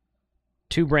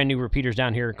 2 brand new repeaters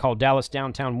down here called Dallas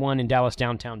Downtown 1 and Dallas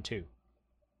Downtown 2.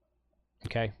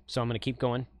 Okay. So I'm going to keep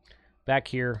going. Back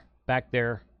here, back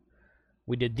there.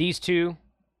 We did these 2.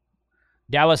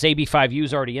 Dallas AB5U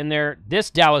is already in there.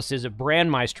 This Dallas is a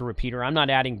Brandmeister repeater. I'm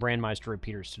not adding Brandmeister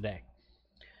repeaters today.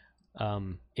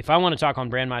 If I want to talk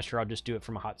on Brandmeister, I'll just do it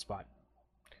from a hotspot.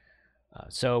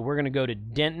 So we're going to go to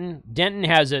Denton. Denton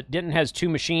has 2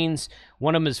 machines.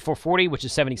 One of them is 440, which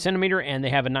is 70 centimeter, and they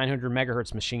have a 900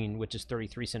 megahertz machine, which is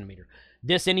 33 centimeter.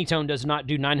 This Anytone does not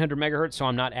do 900 megahertz, so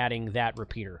I'm not adding that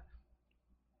repeater.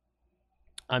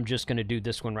 I'm just going to do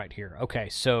this one right here. Okay,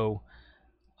 so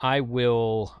I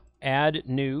will add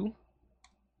new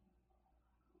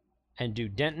and do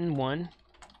Denton 1.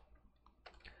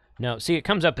 No, see, it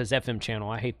comes up as FM channel.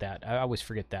 I hate that. I always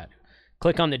forget that.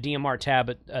 Click on the DMR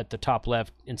tab at the top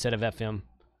left instead of FM.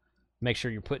 Make sure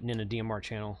you're putting in a DMR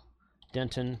channel.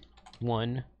 Denton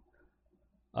 1.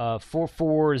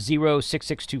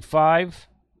 4406625.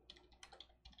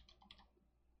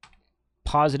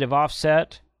 Positive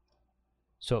offset.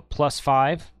 So at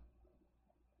 +5,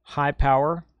 high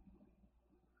power.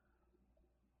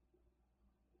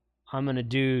 I'm going to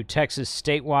do Texas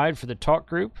statewide for the talk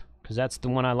group because that's the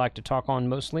one I like to talk on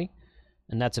mostly.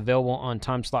 And that's available on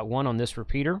time slot 1 on this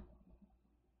repeater.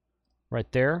 Right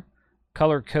there.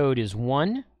 Color code is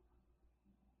 1.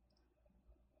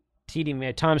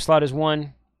 TDMA time slot is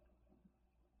 1.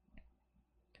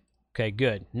 Okay,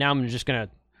 good. Now I'm just going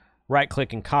to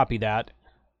right-click and copy that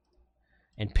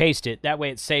and paste it. That way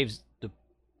it saves the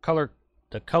color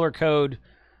code,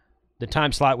 the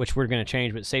time slot, which we're going to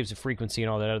change, but it saves the frequency and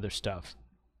all that other stuff.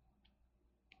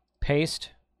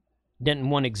 Paste. Denton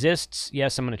 1 exists.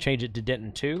 Yes, I'm going to change it to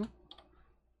Denton 2.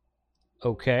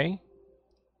 Okay.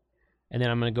 And then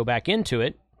I'm going to go back into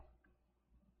it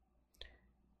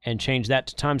and change that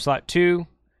to time slot 2.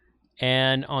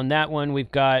 And on that one,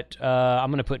 we've got,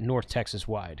 I'm going to put North Texas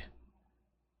wide.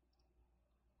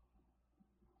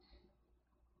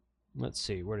 Let's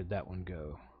see, where did that one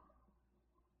go?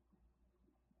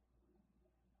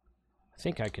 I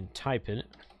think I can type it.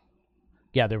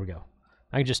 Yeah, there we go.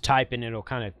 I can just type in, it'll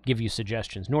kind of give you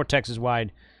suggestions. North Texas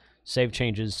wide, save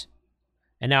changes.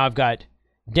 And now I've got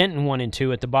Denton 1 and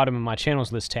 2 at the bottom of my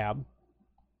channels list tab.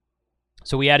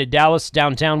 So we added Dallas,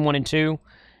 Downtown 1 and 2,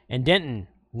 and Denton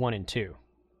 1 and 2.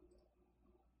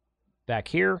 Back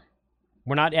here,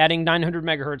 we're not adding 900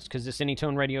 megahertz because this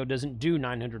Anytone radio doesn't do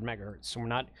 900 megahertz. So we're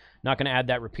not going to add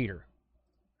that repeater.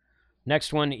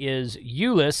 Next one is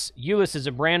Euless. Euless is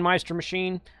a Brandmeister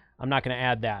machine. I'm not going to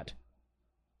add that.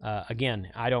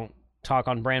 Again, I don't talk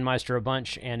on Brandmeister a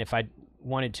bunch, and if I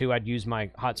wanted to, I'd use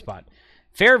my hotspot.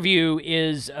 Fairview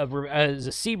is a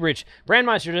Seabridge.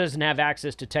 Brandmeister doesn't have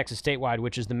access to Texas statewide,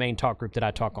 which is the main talk group that I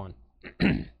talk on.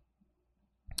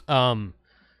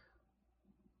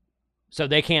 So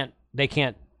they can't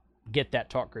get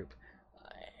that talk group.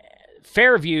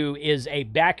 Fairview is a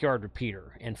backyard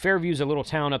repeater, and Fairview's a little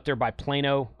town up there by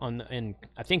Plano, and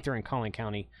I think they're in Collin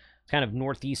County, kind of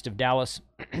northeast of Dallas.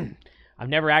 I've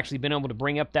never actually been able to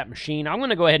bring up that machine. I'm going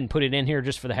to go ahead and put it in here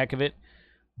just for the heck of it,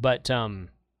 but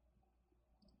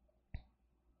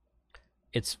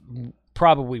it's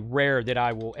probably rare that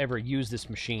I will ever use this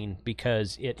machine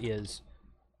because it is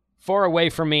far away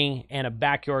from me and a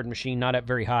backyard machine, not up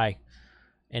very high.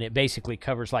 And it basically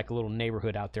covers like a little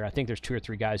neighborhood out there. I think there's 2 or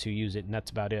 3 guys who use it, and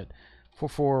that's about it.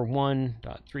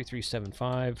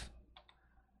 441.3375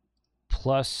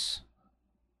 plus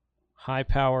high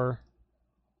power.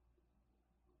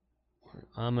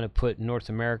 I'm going to put North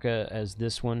America as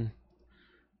this one.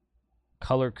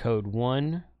 Color code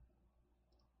 1.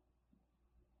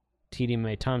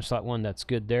 TDMA time slot 1, that's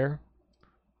good there.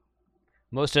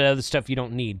 Most of the other stuff you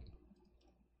don't need.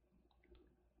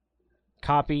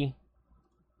 Copy.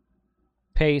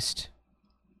 Paste.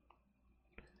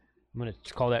 I'm going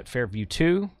to call that Fairview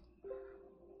 2.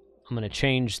 I'm going to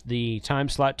change the time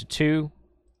slot to 2.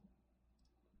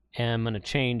 And I'm going to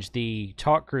change the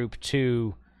talk group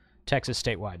to Texas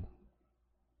statewide.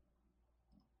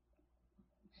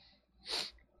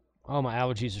 Oh, my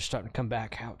allergies are starting to come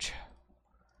back. Ouch.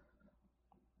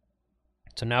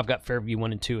 So now I've got Fairview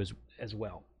 1 and 2 as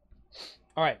well.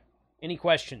 All right. Any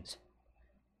questions?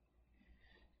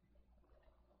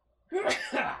 All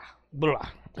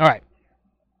right.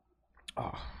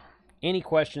 Any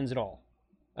questions at all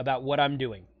about what I'm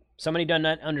doing? Somebody does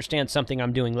not understand something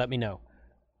I'm doing, let me know.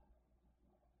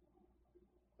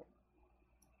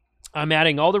 I'm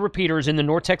adding all the repeaters in the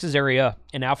North Texas area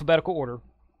in alphabetical order.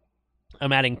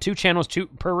 I'm adding 2 channels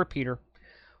per repeater.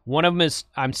 One of them is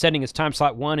I'm setting as time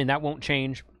slot 1, and that won't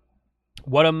change.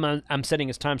 One of them I'm setting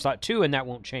as time slot 2, and that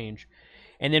won't change.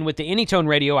 And then with the Anytone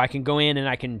radio, I can go in and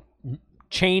I can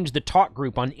change the talk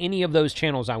group on any of those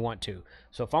channels I want to.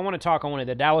 So if I want to talk on one of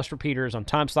the Dallas repeaters on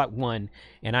time slot 1,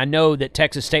 and I know that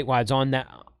Texas statewide's on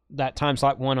that time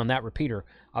slot 1 on that repeater,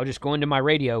 I'll just go into my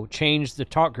radio, change the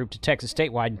talk group to Texas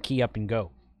statewide, and key up and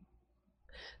go.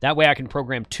 That way I can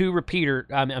program 2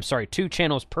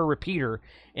 channels per repeater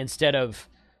instead of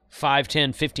 5,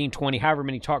 10, 15, 20, however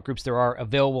many talk groups there are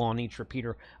available on each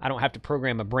repeater. I don't have to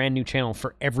program a brand new channel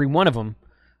for every one of them.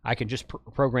 I can just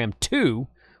program 2,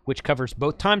 which covers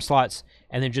both time slots,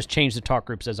 and then just change the talk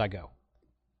groups as I go.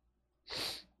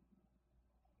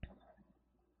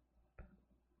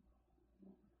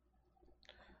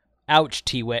 Ouch,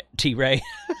 T-Ray.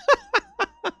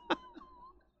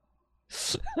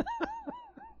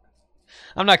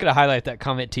 I'm not going to highlight that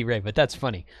comment, T-Ray, but that's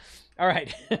funny. All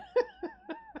right.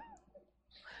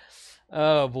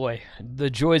 Oh, boy. The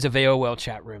joys of AOL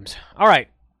chat rooms. All right.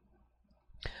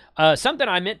 Something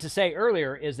I meant to say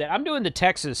earlier is that I'm doing the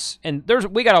Texas, and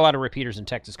we got a lot of repeaters in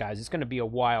Texas, guys. It's going to be a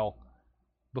while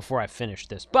before I finish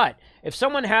this. But if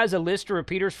someone has a list of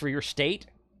repeaters for your state,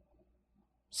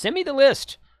 send me the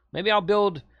list. Maybe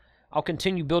I'll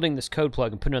continue building this code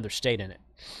plug and put another state in it.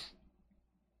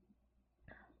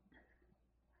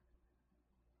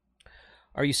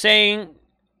 Are you saying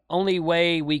only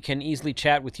way we can easily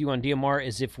chat with you on DMR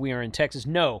is if we are in Texas?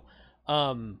 No.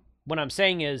 What I'm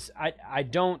saying is I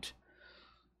don't,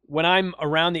 when I'm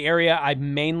around the area, I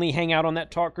mainly hang out on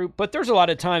that talk group, but there's a lot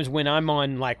of times when I'm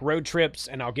on like road trips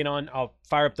and I'll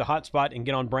fire up the hotspot and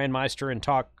get on Brandmeister and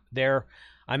talk there.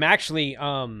 I'm actually,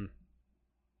 I've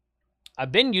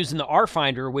been using the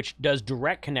RFinder, which does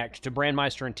direct connect to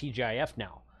Brandmeister and TGIF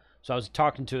now. So I was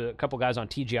talking to a couple guys on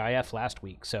TGIF last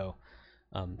week. So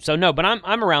no, but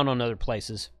I'm around on other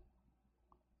places.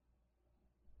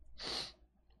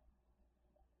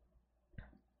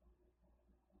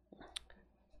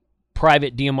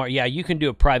 Private DMR. Yeah, you can do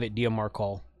a private DMR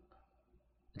call.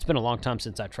 It's been a long time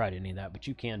since I've tried any of that, but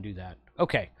you can do that.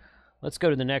 Okay, let's go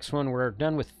to the next one. We're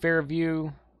done with Fairview.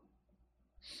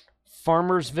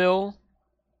 Farmersville.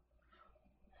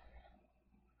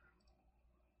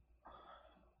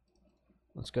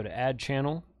 Let's go to add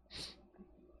channel.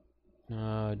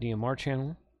 DMR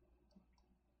channel.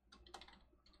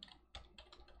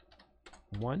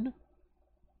 1.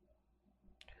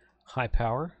 High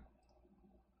power.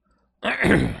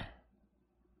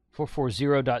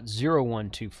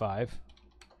 440.0125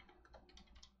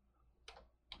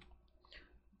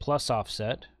 plus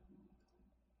offset.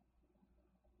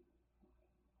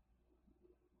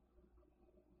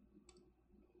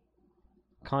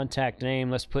 Contact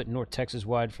name, let's put North Texas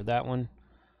wide for that one.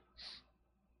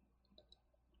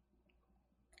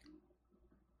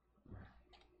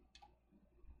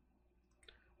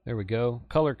 There we go.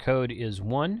 Color code is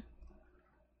 1.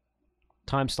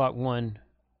 Time slot 1.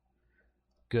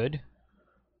 Good.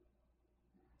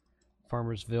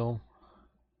 Farmersville.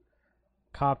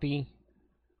 Copy.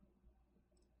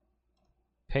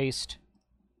 Paste.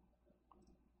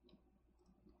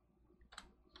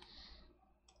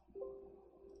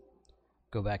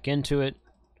 Go back into it.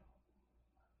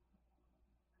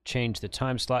 Change the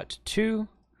time slot to 2.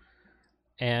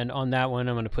 And on that one,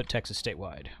 I'm going to put Texas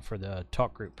statewide for the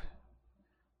talk group.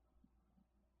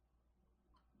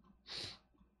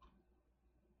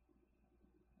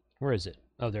 Where is it?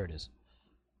 Oh, there it is.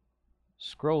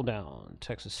 Scroll down.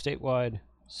 Texas statewide.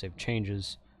 Save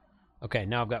changes. Okay,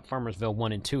 now I've got Farmersville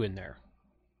 1 and 2 in there.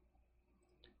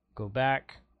 Go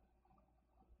back.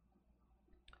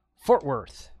 Fort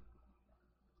Worth.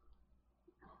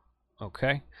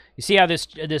 Okay. You see how this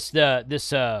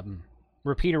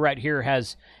repeater right here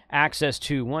has access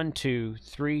to 1, 2,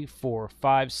 3, 4,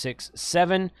 5, 6,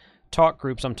 7 talk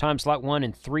groups on time slot 1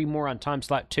 and 3 more on time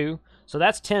slot 2. So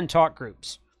that's 10 talk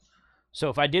groups. So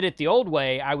if I did it the old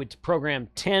way, I would program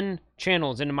 10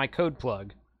 channels into my code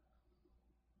plug,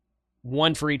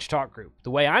 1 for each talk group.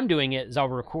 The way I'm doing it is I'll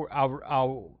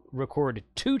record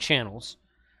 2 channels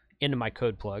into my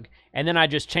code plug, and then I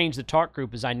just change the talk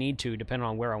group as I need to, depending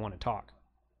on where I want to talk.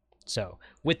 So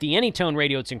with the Anytone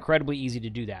radio, it's incredibly easy to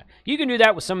do that. You can do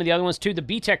that with some of the other ones too. The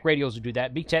BTEC radios will do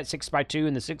that. BTEC 6x2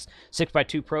 and the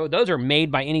 6x2 Pro, those are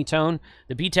made by Anytone.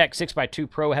 The BTEC 6x2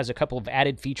 Pro has a couple of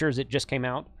added features that just came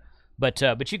out. But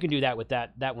you can do that with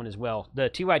that one as well. The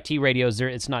TYT radios,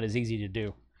 it's not as easy to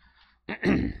do.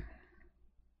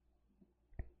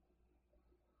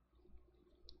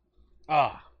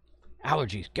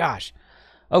 Allergies, gosh.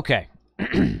 Okay.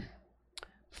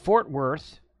 Fort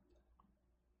Worth.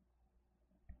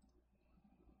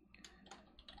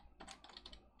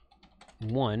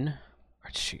 One.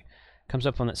 Comes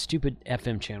up on that stupid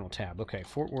FM channel tab. Okay,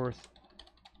 Fort Worth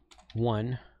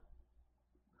 1.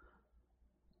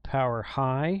 Power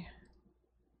high.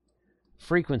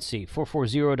 Frequency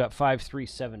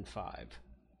 440.5375.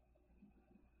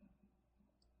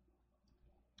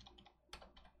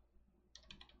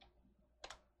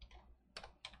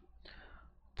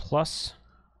 Plus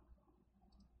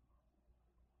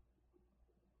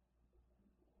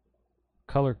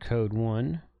color code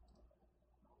 1.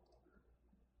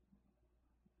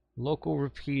 Local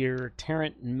repeater,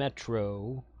 Tarrant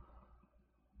Metro,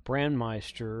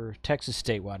 Brandmeister, Texas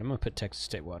statewide. I'm going to put Texas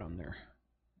statewide on there.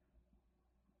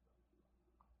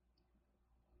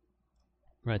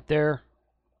 Right there.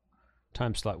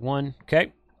 Time slot 1.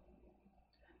 Okay.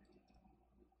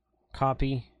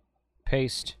 Copy.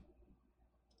 Paste.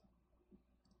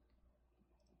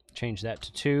 Change that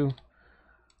to 2.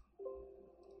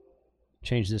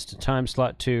 Change this to time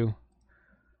slot 2.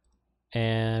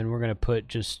 And we're going to put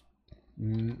just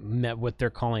what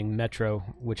they're calling Metro,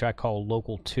 which I call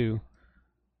Local 2.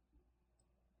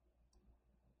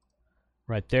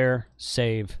 Right there.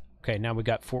 Save. Okay, now we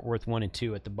got Fort Worth 1 and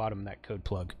 2 at the bottom of that code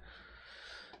plug.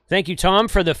 Thank you, Tom,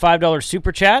 for the $5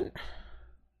 super chat.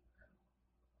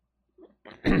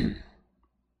 Can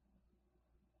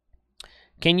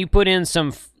you put in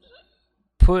some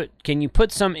can you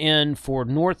put some in for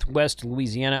Northwest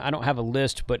Louisiana? I don't have a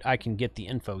list, but I can get the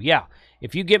info. Yeah,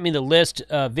 if you get me the list,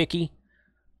 Vicky,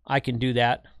 I can do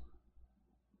that.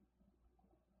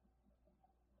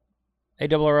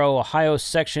 ARRL Ohio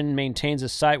section maintains a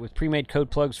site with pre-made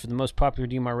code plugs for the most popular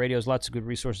DMR radios. Lots of good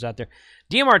resources out there.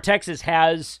 DMR Texas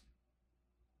has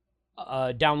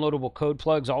downloadable code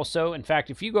plugs also. In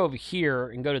fact, if you go over here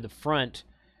and go to the front,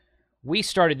 we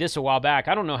started this a while back.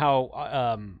 I don't know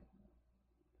how...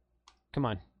 come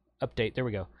on, update. There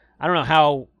we go. I don't know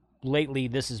how lately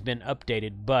this has been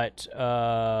updated, but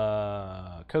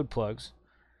code plugs.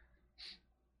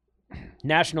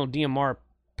 National DMR...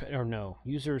 or no,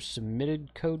 user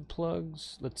submitted code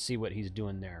plugs. Let's see what he's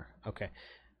doing there.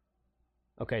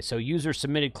 Okay, so user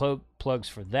submitted code plugs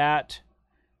for that.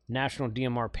 National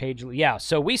DMR page. Yeah,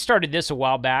 so we started this a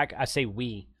while back. I say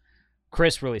we.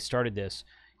 Chris really started this.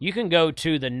 You can go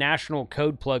to the National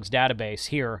Code Plugs database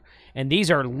here, and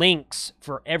these are links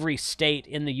for every state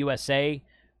in the USA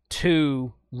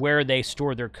to where they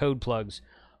store their code plugs,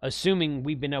 assuming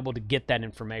we've been able to get that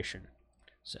information.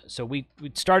 So we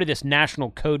started this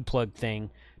national code plug thing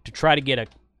to try to get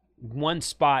one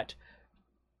spot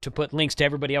to put links to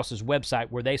everybody else's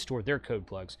website where they store their code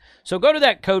plugs. So go to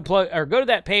that code plug, or go to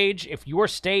that page. If your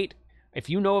state, if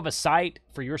you know of a site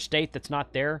for your state that's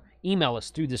not there, email us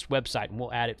through this website and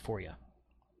we'll add it for you.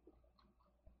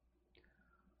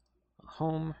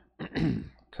 Home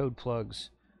code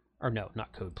plugs, or no,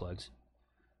 not code plugs.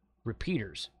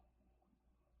 Repeaters.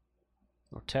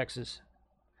 North Texas.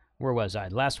 Where was I?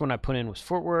 The last one I put in was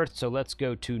Fort Worth, so let's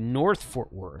go to North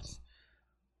Fort Worth.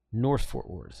 North Fort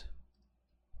Worth.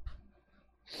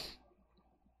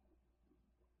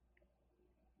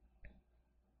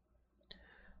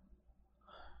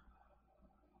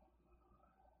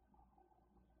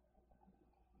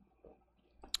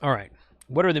 All right.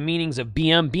 What are the meanings of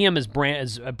BM? BM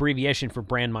is abbreviation for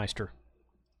Brandmeister.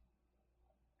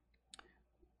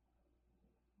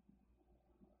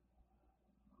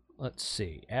 Let's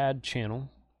see. Add channel.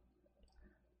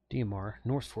 DMR.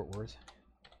 North Fort Worth.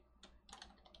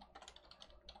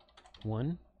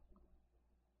 1.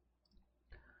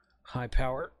 High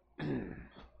power.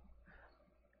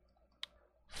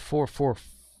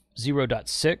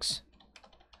 440.6.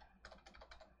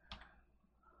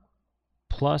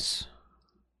 Plus.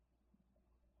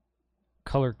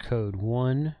 Color code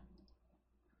 1.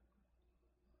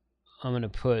 I'm going to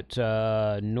put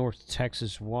North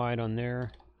Texas wide on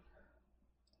there.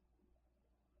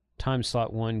 Time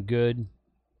slot 1, good.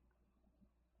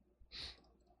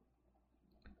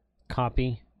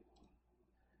 Copy.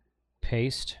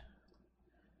 Paste.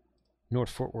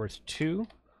 North Fort Worth 2.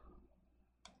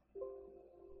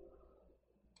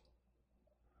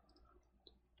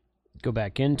 Go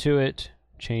back into it.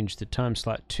 Change the time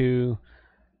slot 2.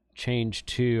 Change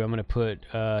to, I'm going to put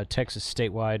Texas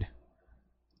statewide.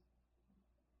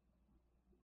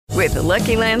 With the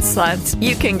Lucky Land Slots,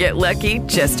 you can get lucky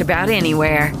just about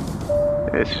anywhere.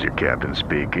 This is your captain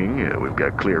speaking. We've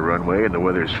got clear runway and the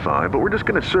weather's fine, but we're just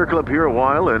going to circle up here a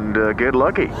while and get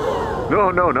lucky.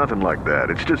 No, nothing like that.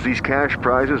 It's just these cash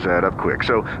prizes add up quick.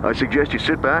 So I suggest you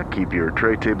sit back, keep your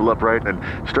tray table upright, and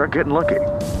start getting lucky.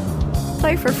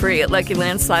 Play for free at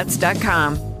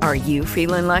LuckyLandSlots.com. Are you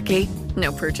feeling lucky?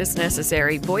 No purchase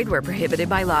necessary. Void where prohibited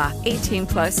by law.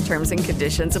 18+ terms and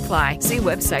conditions apply. See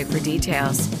website for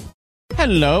details.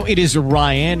 Hello, it is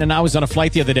Ryan, and I was on a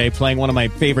flight the other day playing one of my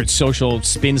favorite social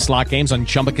spin slot games on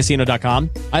ChumbaCasino.com.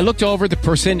 I looked over at the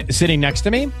person sitting next to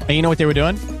me, and you know what they were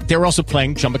doing? They were also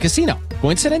playing Chumba Casino.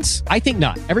 Coincidence? I think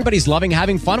not. Everybody's loving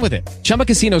having fun with it. Chumba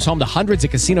Casino is home to hundreds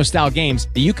of casino-style games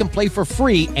that you can play for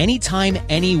free anytime,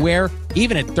 anywhere,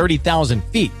 even at 30,000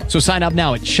 feet. So sign up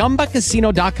now at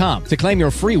ChumbaCasino.com to claim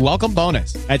your free welcome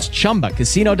bonus. That's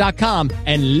ChumbaCasino.com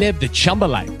and live the Chumba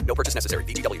life. No purchase necessary.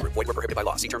 VGW. Void where prohibited by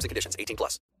law. See terms and conditions.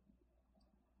 18+.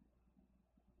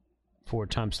 For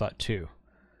time slot 2.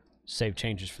 Save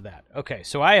changes for that. Okay,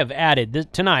 so I have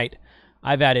added, tonight,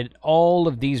 I've added all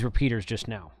of these repeaters just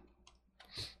now.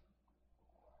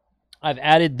 I've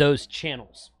added those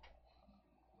channels.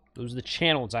 Those are the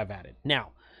channels I've added.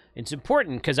 Now, it's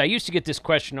important because I used to get this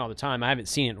question all the time. I haven't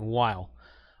seen it in a while.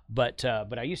 But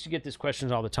I used to get this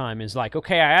question all the time. Is like,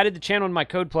 okay, I added the channel in my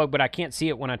code plug, but I can't see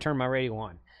it when I turn my radio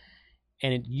on.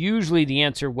 And usually the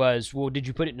answer was, well, did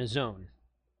you put it in a zone?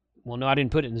 Well, no, I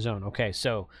didn't put it in the zone. Okay,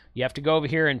 so you have to go over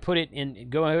here and put it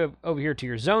in, go over here to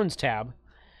your zones tab,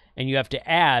 and you have to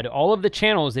add all of the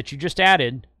channels that you just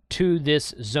added to to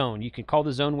this zone. You can call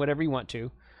the zone whatever you want to.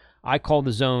 I call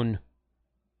the zone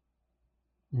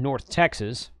North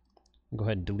Texas. I'll go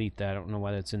ahead and delete that. I don't know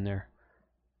why that's in there.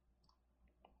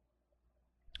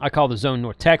 I call the zone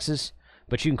North Texas,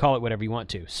 but you can call it whatever you want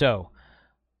to. So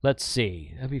let's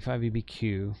see.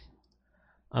 W5EBQ.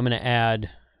 I'm going to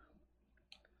add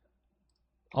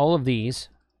all of these,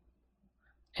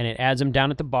 and it adds them down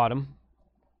at the bottom.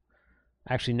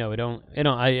 Actually, no,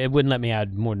 it wouldn't let me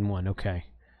add more than one. Okay.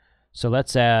 So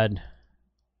let's add.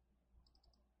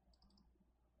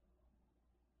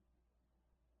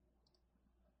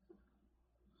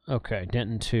 Okay,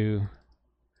 Denton 2.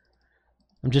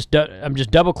 I'm just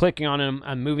double clicking on them.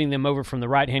 I'm moving them over from the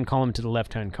right-hand column to the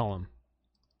left-hand column.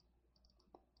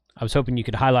 I was hoping you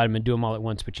could highlight them and do them all at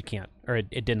once, but you can't, or it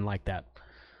didn't like that.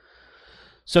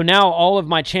 So now all of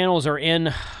my channels are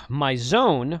in my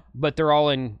zone, but they're all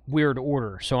in weird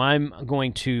order. So I'm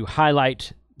going to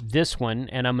highlight this one,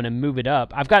 and I'm going to move it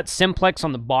up. I've got simplex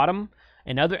on the bottom,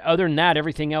 and other than that,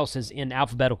 everything else is in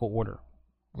alphabetical order.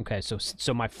 Okay,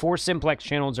 so my 4 simplex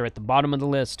channels are at the bottom of the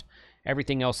list.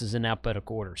 Everything else is in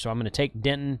alphabetical order. So I'm going to take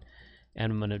Denton,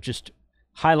 and I'm going to just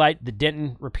highlight the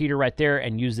Denton repeater right there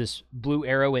and use this blue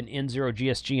arrow in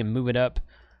N0GSG and move it up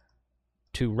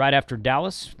to right after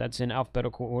Dallas. That's in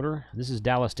alphabetical order. This is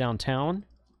Dallas downtown.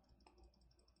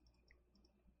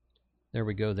 There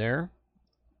we go there.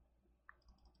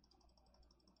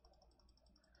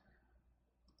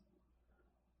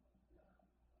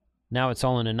 Now it's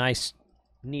all in a nice,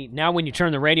 neat. Now when you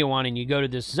turn the radio on and you go to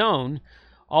this zone,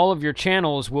 all of your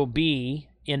channels will be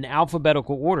in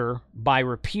alphabetical order by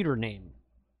repeater name.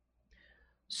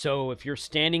 So if you're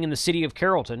standing in the city of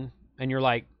Carrollton and you're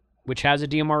like, which has a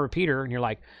DMR repeater, and you're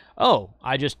like, oh,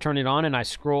 I just turn it on and I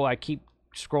keep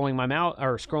scrolling my mouse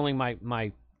or scrolling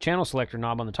my channel selector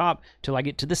knob on the top till I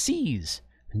get to the C's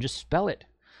and just spell it.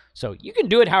 So you can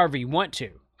do it however you want to.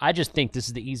 I just think this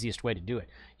is the easiest way to do it.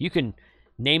 You can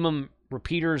name them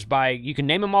repeaters by, you can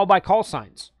name them all by call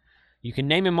signs. You can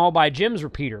name them all by Jim's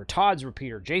repeater, Todd's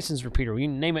repeater, Jason's repeater. You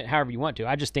can name it however you want to.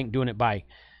 I just think doing it by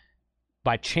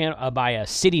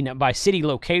city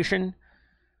location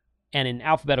and in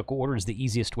alphabetical order is the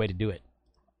easiest way to do it.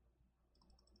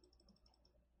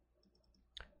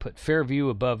 Put Fairview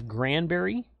above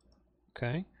Granbury.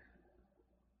 Okay.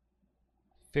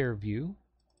 Fairview.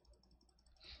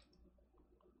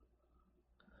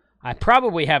 I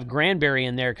probably have Granbury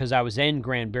in there because I was in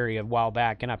Granbury a while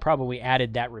back, and I probably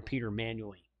added that repeater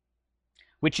manually.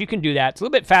 Which you can do that. It's a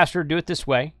little bit faster to do it this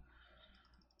way.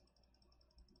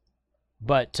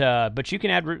 But you can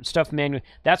add stuff manually.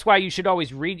 That's why you should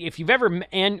always read. If you've ever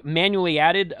manually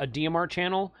added a DMR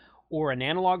channel or an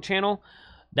analog channel,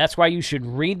 that's why you should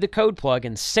read the code plug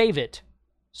and save it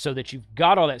so that you've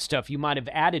got all that stuff you might have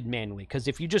added manually. Because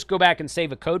if you just go back and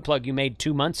save a code plug you made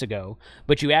 2 months ago,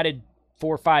 but you added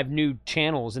 4 or 5 new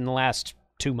channels in the last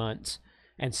 2 months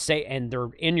and they're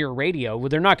in your radio, well,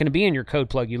 they're not going to be in your code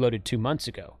plug you loaded 2 months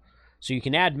ago. So you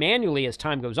can add manually as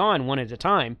time goes on, one at a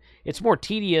time. It's more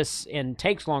tedious and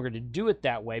takes longer to do it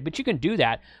that way, but you can do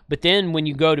that. But then when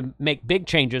you go to make big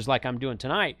changes like I'm doing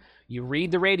tonight, you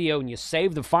read the radio and you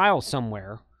save the file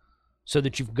somewhere so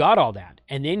that you've got all that.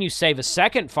 And then you save a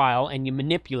second file and you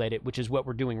manipulate it, which is what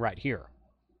we're doing right here.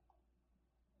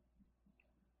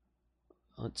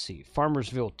 Let's see,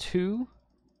 Farmersville 2.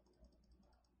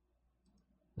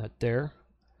 That there.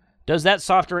 Does that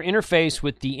software interface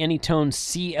with the Anytone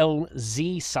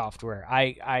CLZ software?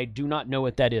 I do not know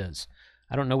what that is.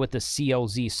 I don't know what the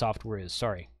CLZ software is.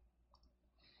 Sorry.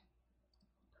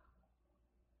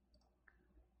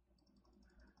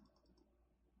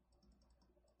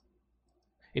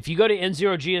 If you go to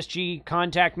N0GSG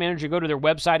Contact Manager, go to their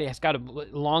website, it has got a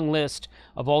long list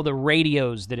of all the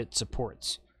radios that it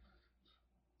supports.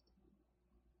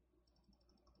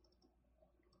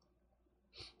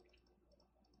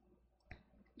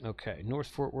 Okay, North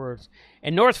Fort Worth.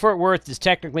 And North Fort Worth is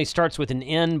technically starts with an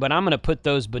N, but I'm going to put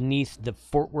those beneath the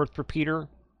Fort Worth repeater.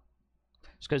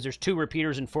 It's because there's 2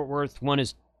 repeaters in Fort Worth. One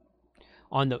is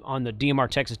on the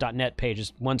DMRTexas.net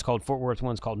page. One's called Fort Worth,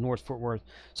 one's called North Fort Worth.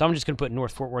 So I'm just going to put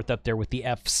North Fort Worth up there with the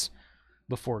F's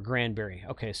before Granbury.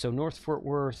 Okay, so North Fort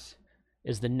Worth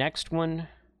is the next one.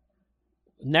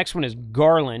 Next one is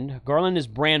Garland. Garland is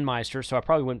Brandmeister, so I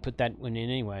probably wouldn't put that one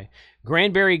in anyway.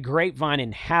 Granbury, Grapevine,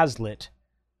 and Hazlitt.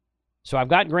 So I've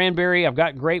got Granbury, I've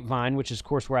got Grapevine, which is, of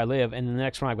course, where I live, and then the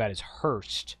next one I've got is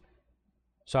Hearst.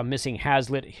 So I'm missing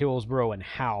Hazlitt, Hillsboro, and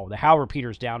Howe. The Howe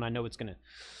repeater's down. I know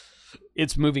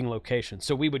it's moving location.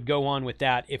 So we would go on with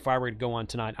that if I were to go on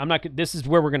tonight. This is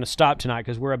where we're going to stop tonight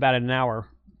because we're about an hour.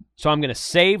 So I'm going to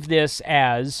save this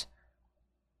as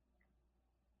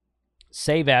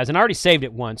save as, and I already saved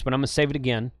it once, but I'm going to save it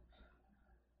again.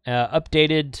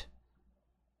 Updated,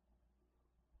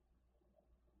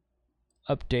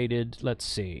 let's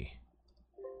see.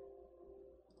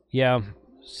 Yeah,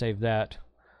 save that.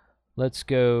 Let's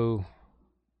go.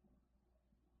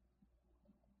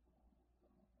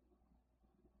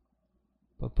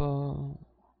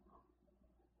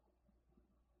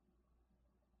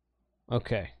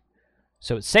 Okay.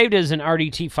 So it's saved as an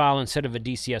RDT file instead of a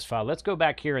DCS file. Let's go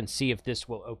back here and see if this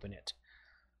will open it.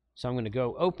 So I'm going to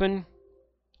go open.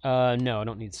 No, I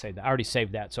don't need to save that. I already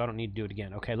saved that, so I don't need to do it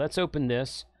again. Okay, let's open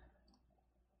this.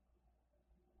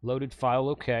 Loaded file,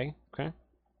 okay. Okay.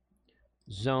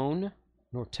 Zone,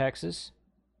 North Texas.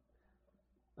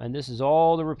 And this is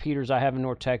all the repeaters I have in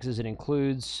North Texas. It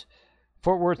includes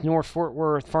Fort Worth, North Fort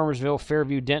Worth, Farmersville,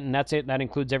 Fairview, Denton. That's it. That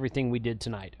includes everything we did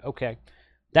tonight. Okay.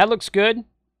 That looks good.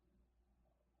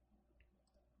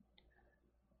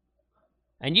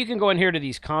 And you can go in here to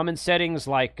these common settings,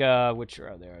 like, which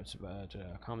are there? It's about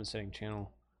common setting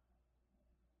channel.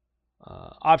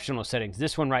 Optional settings.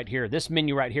 This one right here. This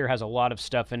menu right here has a lot of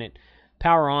stuff in it.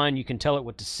 Power on, you can tell it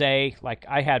what to say. Like,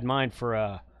 I had mine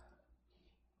for,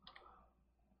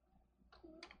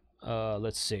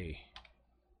 let's see.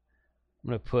 I'm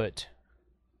going to put...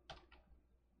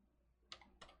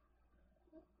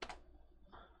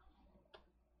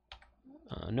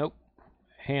 nope.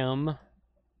 Ham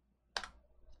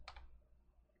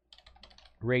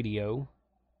radio.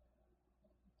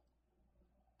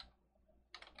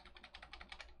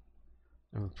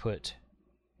 I'm going to put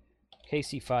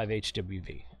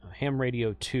KC5HWV. Ham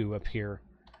radio 2 up here.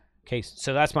 Okay,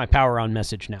 so that's my power on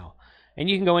message now. And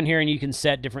you can go in here and you can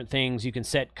set different things. You can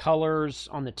set colors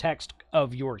on the text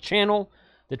of your channel,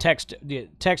 the text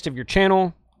of your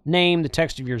channel name, the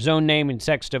text of your zone name, and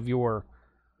text of your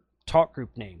talk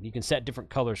group name. You can set different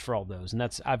colors for all those,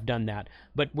 and I've done that.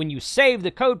 But when you save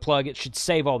the code plug, it should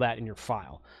save all that in your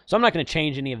file. So I'm not going to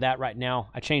change any of that right now.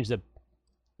 I changed the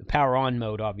power on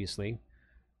mode, obviously.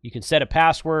 You can set a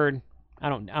password. I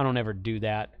don't ever do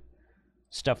that,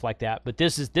 stuff like that. But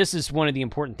this is one of the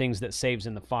important things that saves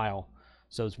in the file.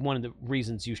 So it's one of the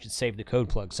reasons you should save the code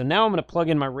plug. So now I'm going to plug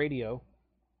in my radio.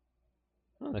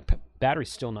 Oh, the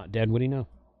battery's still not dead. What do you know?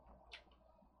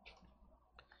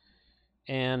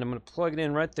 And I'm going to plug it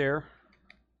in right there.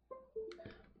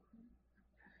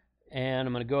 And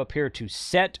I'm going to go up here to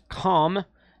set COM.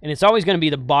 And it's always going to be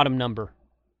the bottom number.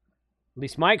 At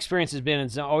least my experience has been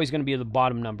it's always going to be the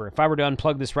bottom number. If I were to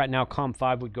unplug this right now,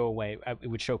 COM5 would go away. It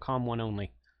would show COM1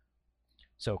 only.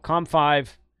 So COM5.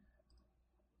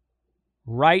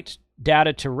 Write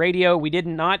data to radio. We did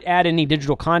not add any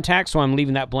digital contacts, so I'm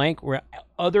leaving that blank. Where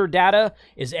other data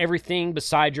is everything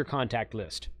beside your contact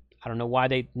list. I don't know why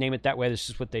they name it that way. This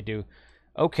is what they do.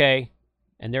 Okay,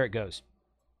 and there it goes.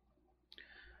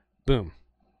 Boom.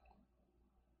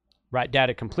 Write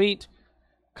data complete.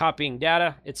 Copying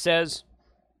data. It says,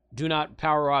 do not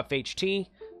power off HT.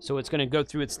 So it's going to go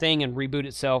through its thing and reboot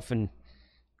itself, and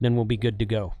then we'll be good to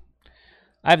go.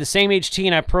 I have the same HT,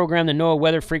 and I programmed the NOAA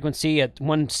weather frequency at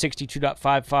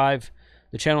 162.55.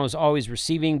 The channel is always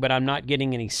receiving, but I'm not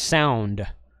getting any sound.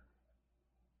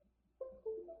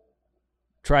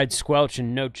 Tried squelch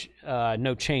and no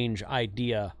change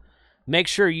idea. Make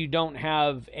sure you don't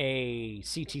have a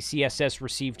CTCSS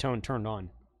receive tone turned on.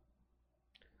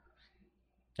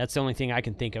 That's the only thing I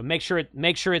can think of. Make sure you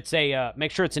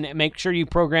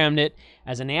programmed it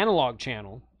as an analog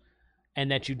channel,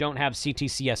 and that you don't have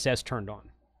CTCSS turned on.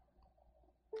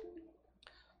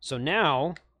 So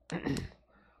now,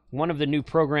 one of the new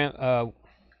program,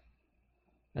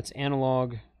 that's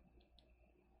analog.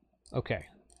 Okay,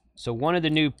 so one of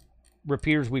the new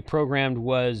repeaters we programmed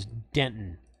was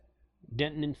Denton.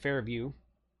 Denton and Fairview.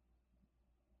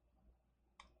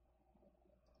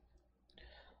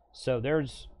 So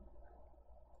there's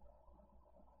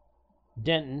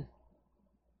Denton.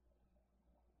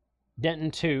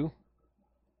 Denton 2.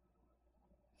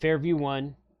 Fairview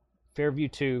 1, Fairview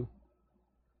 2,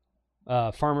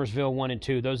 Farmersville 1 and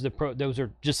 2. Those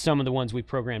are just some of the ones we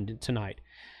programmed tonight.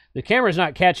 The camera's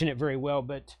not catching it very well,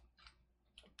 but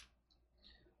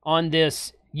on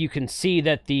this you can see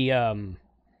that the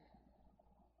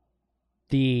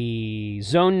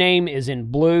zone name is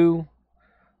in blue,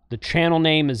 the channel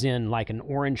name is in like an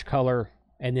orange color,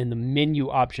 and then the menu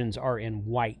options are in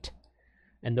white.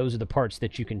 And those are the parts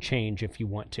that you can change if you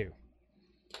want to.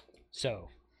 So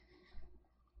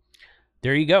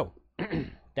there you go.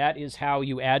 That is how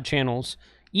you add channels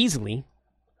easily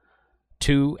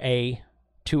to a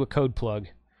code plug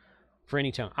for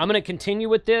any tone. I'm going to continue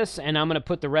with this, and I'm going to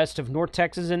put the rest of North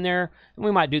Texas in there, and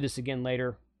we might do this again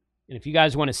later. And if you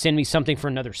guys want to send me something for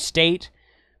another state,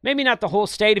 maybe not the whole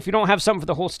state. If you don't have something for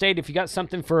the whole state, if you got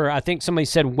something for, I think somebody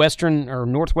said western or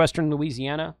northwestern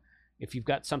Louisiana, if you've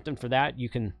got something for that, you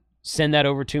can send that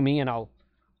over to me and I'll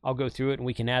go through it and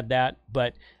we can add that.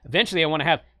 But eventually I want to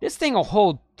have, this thing will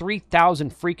hold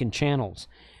 3,000 freaking channels.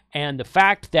 And the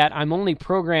fact that I'm only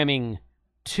programming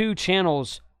 2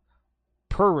 channels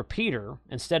per repeater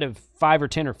instead of 5 or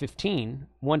 10 or 15,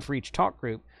 one for each talk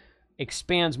group,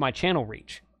 expands my channel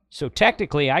reach. So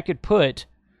technically I could put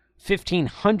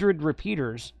 1,500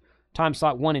 repeaters, time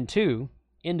slot 1 and 2,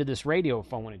 into this radio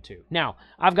if I wanted to. Now,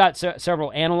 I've got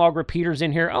several analog repeaters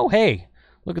in here. Oh, hey,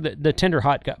 look at the Tender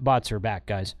Hot bots are back,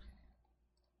 guys.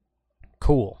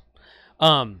 Cool.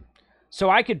 So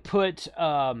I could put...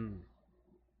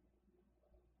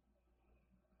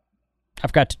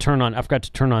 I've got to turn on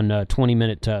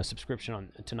 20-minute subscription on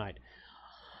tonight.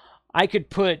 I could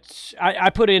put I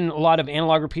put in a lot of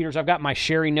analog repeaters. I've got my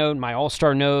Sherry node, my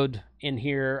All-Star node in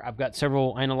here. I've got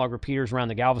several analog repeaters around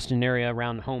the Galveston area,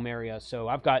 around the home area. So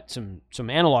I've got some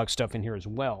analog stuff in here as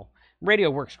well. Radio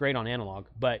works great on analog,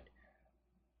 but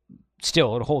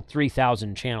still it'll hold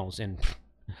 3,000 channels. And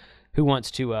who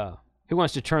wants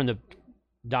to turn the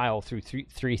dial through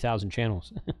 3,000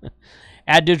 channels?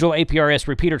 Add digital APRS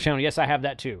repeater channel. Yes, I have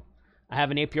that too. I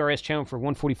have an APRS channel for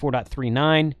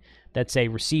 144.39. That's a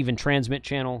receive and transmit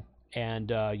channel,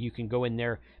 and you can go in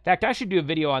there. In fact, I should do a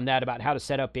video on that about how to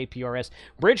set up APRS.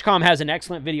 Bridgecom has an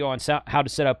excellent video on how to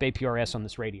set up APRS on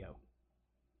this radio.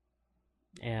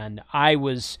 And I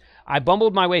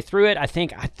bumbled my way through it. I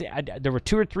think there were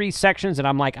 2 or 3 sections, and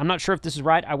I'm like, I'm not sure if this is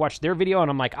right. I watched their video,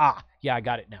 and I'm like, yeah, I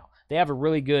got it now. They have a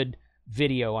really good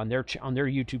video on their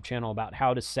YouTube channel about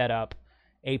how to set up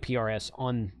APRS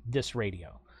on this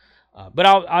radio. But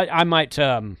I might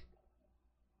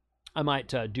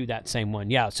do that same one.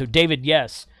 Yeah. So David,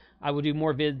 yes, I will do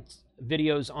more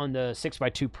videos on the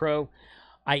 6x2 Pro.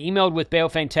 I emailed with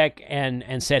Baofeng Tech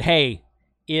and said, hey,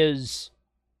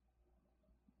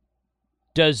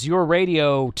 does your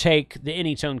radio take the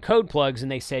Anytone code plugs? And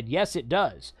they said, yes, it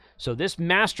does. So this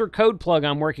master code plug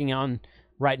I'm working on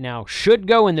right now should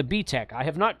go in the BTEC. I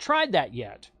have not tried that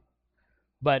yet,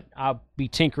 but I'll be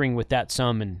tinkering with that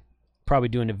some and probably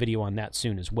doing a video on that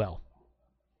soon as well.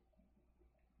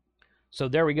 So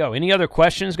there we go. Any other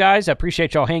questions, guys? I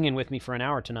appreciate y'all hanging with me for an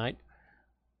hour tonight.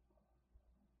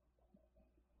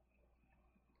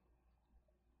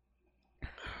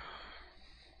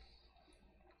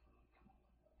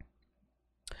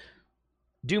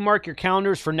 Do mark your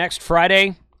calendars for next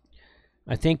Friday.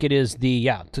 I think it is the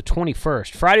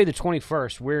 21st. Friday the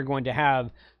 21st, we're going to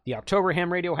have the October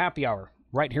Ham Radio Happy Hour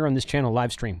right here on this channel,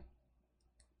 live stream.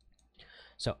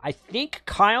 So I think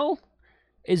Kyle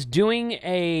is doing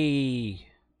a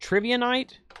trivia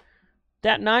night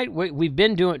that night. We've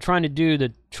been trying to do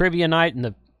the trivia night and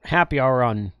the happy hour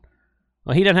on...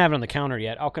 Well, he doesn't have it on the calendar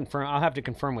yet. I'll have to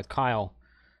confirm with Kyle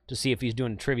to see if he's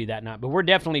doing trivia that night. But we're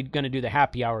definitely going to do the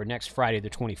happy hour next Friday the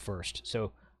 21st.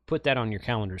 So put that on your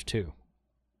calendars too.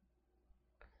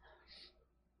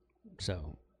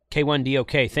 So,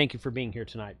 K1DOK, thank you for being here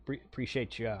tonight.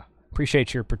 Appreciate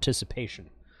your participation.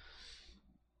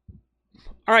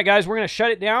 All right, guys, we're going to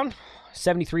shut it down.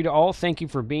 73 to all. Thank you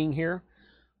for being here.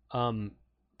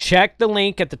 Check the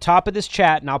link at the top of this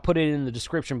chat, and I'll put it in the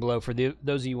description below for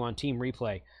those of you on Team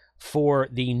Replay for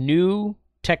the new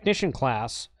technician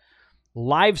class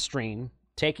live stream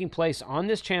taking place on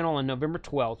this channel on November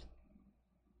 12th.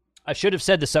 I should have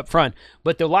said this up front,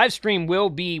 but the live stream will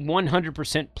be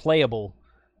 100% playable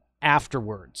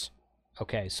afterwards.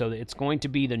 Okay, so it's going to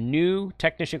be the new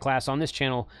technician class on this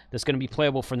channel that's going to be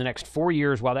playable for the next 4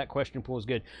 years while that question pool is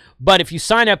good. But if you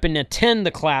sign up and attend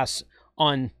the class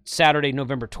on Saturday,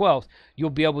 November 12th,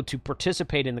 you'll be able to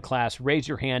participate in the class, raise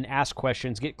your hand, ask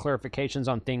questions, get clarifications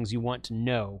on things you want to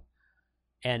know,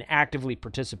 and actively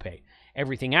participate.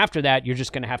 Everything after that, you're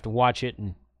just going to have to watch it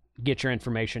and get your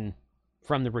information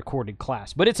from the recorded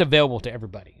class. But it's available to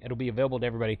everybody. It'll be available to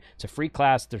everybody. It's a free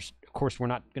class. Of course, we're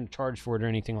not going to charge for it or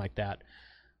anything like that.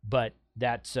 But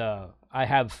that's, I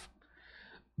have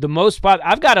the most,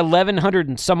 I've got 1,100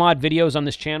 and some odd videos on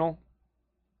this channel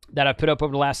that I've put up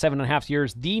over the last 7.5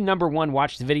 years. The #1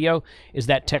 watched video is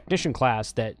that technician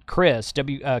class that Chris,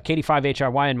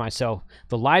 KD5HIY and myself,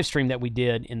 the live stream that we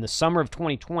did in the summer of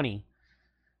 2020,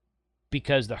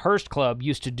 because the Hearst Club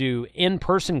used to do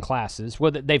in-person classes.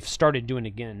 Well, they've started doing it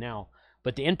again now.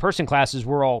 But the in-person classes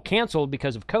were all canceled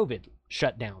because of COVID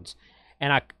shutdowns.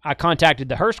 And I contacted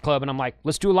the Hearst Club, and I'm like,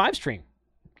 let's do a live stream.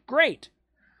 Great.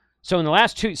 So in the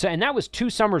last and that was 2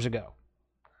 summers ago.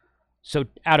 So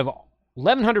out of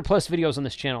 1,100 plus videos on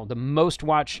this channel, the most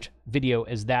watched video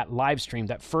is that live stream,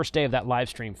 that first day of that live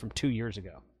stream from 2 years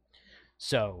ago.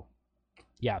 So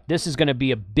Yeah, this is going to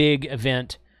be a big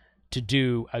event to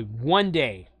do a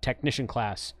one-day technician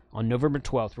class on November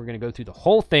 12th. We're going to go through the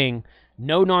whole thing,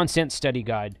 no-nonsense study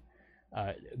guide.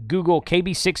 Google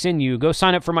KB6NU. Go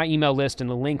sign up for my email list, and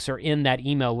the links are in that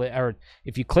email list. Or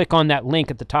if you click on that link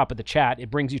at the top of the chat,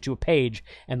 it brings you to a page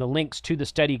and the links to the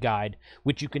study guide,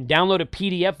 which you can download a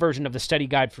PDF version of the study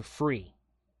guide for free.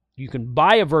 You can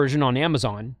buy a version on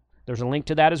Amazon. There's a link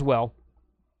to that as well.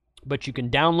 But you can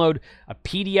download a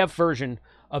PDF version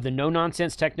of the No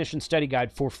Nonsense Technician Study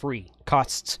Guide for free.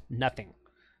 Costs nothing.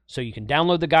 So you can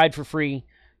download the guide for free.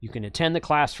 You can attend the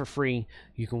class for free.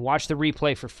 You can watch the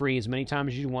replay for free as many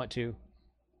times as you want to.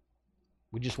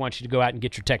 We just want you to go out and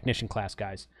get your technician class,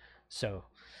 guys. So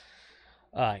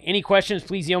any questions,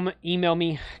 please email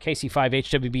me,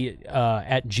 kc5hwb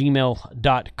at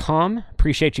gmail.com.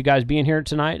 Appreciate you guys being here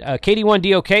tonight.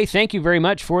 KD1DOK, thank you very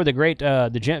much for the great,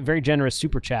 very generous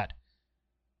super chat.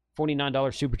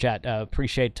 $49 super chat.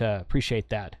 Appreciate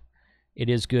that. It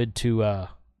is good to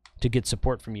get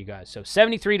support from you guys. So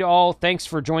 73 to all. Thanks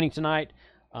for joining tonight.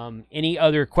 Any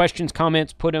other questions,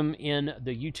 comments, put them in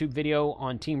the YouTube video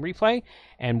on Team Replay,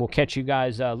 and we'll catch you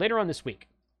guys later on this week.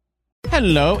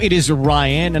 Hello, it is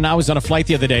Ryan, and I was on a flight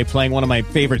the other day playing one of my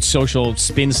favorite social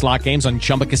spin slot games on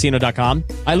ChumbaCasino.com.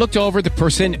 I looked over the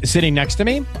person sitting next to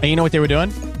me, and you know what they were doing?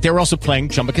 They were also playing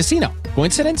Chumba Casino.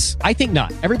 Coincidence? I think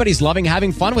not. Everybody's loving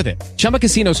having fun with it. Chumba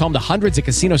Casino is home to hundreds of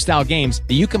casino-style games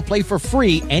that you can play for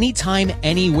free anytime,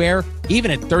 anywhere, even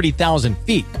at 30,000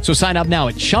 feet. So sign up now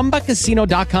at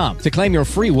ChumbaCasino.com to claim your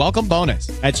free welcome bonus.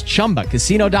 That's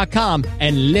ChumbaCasino.com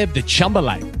and live the Chumba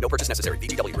life. No purchase necessary.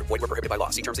 VGW. Void where prohibited by law.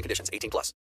 See terms and conditions. 18+.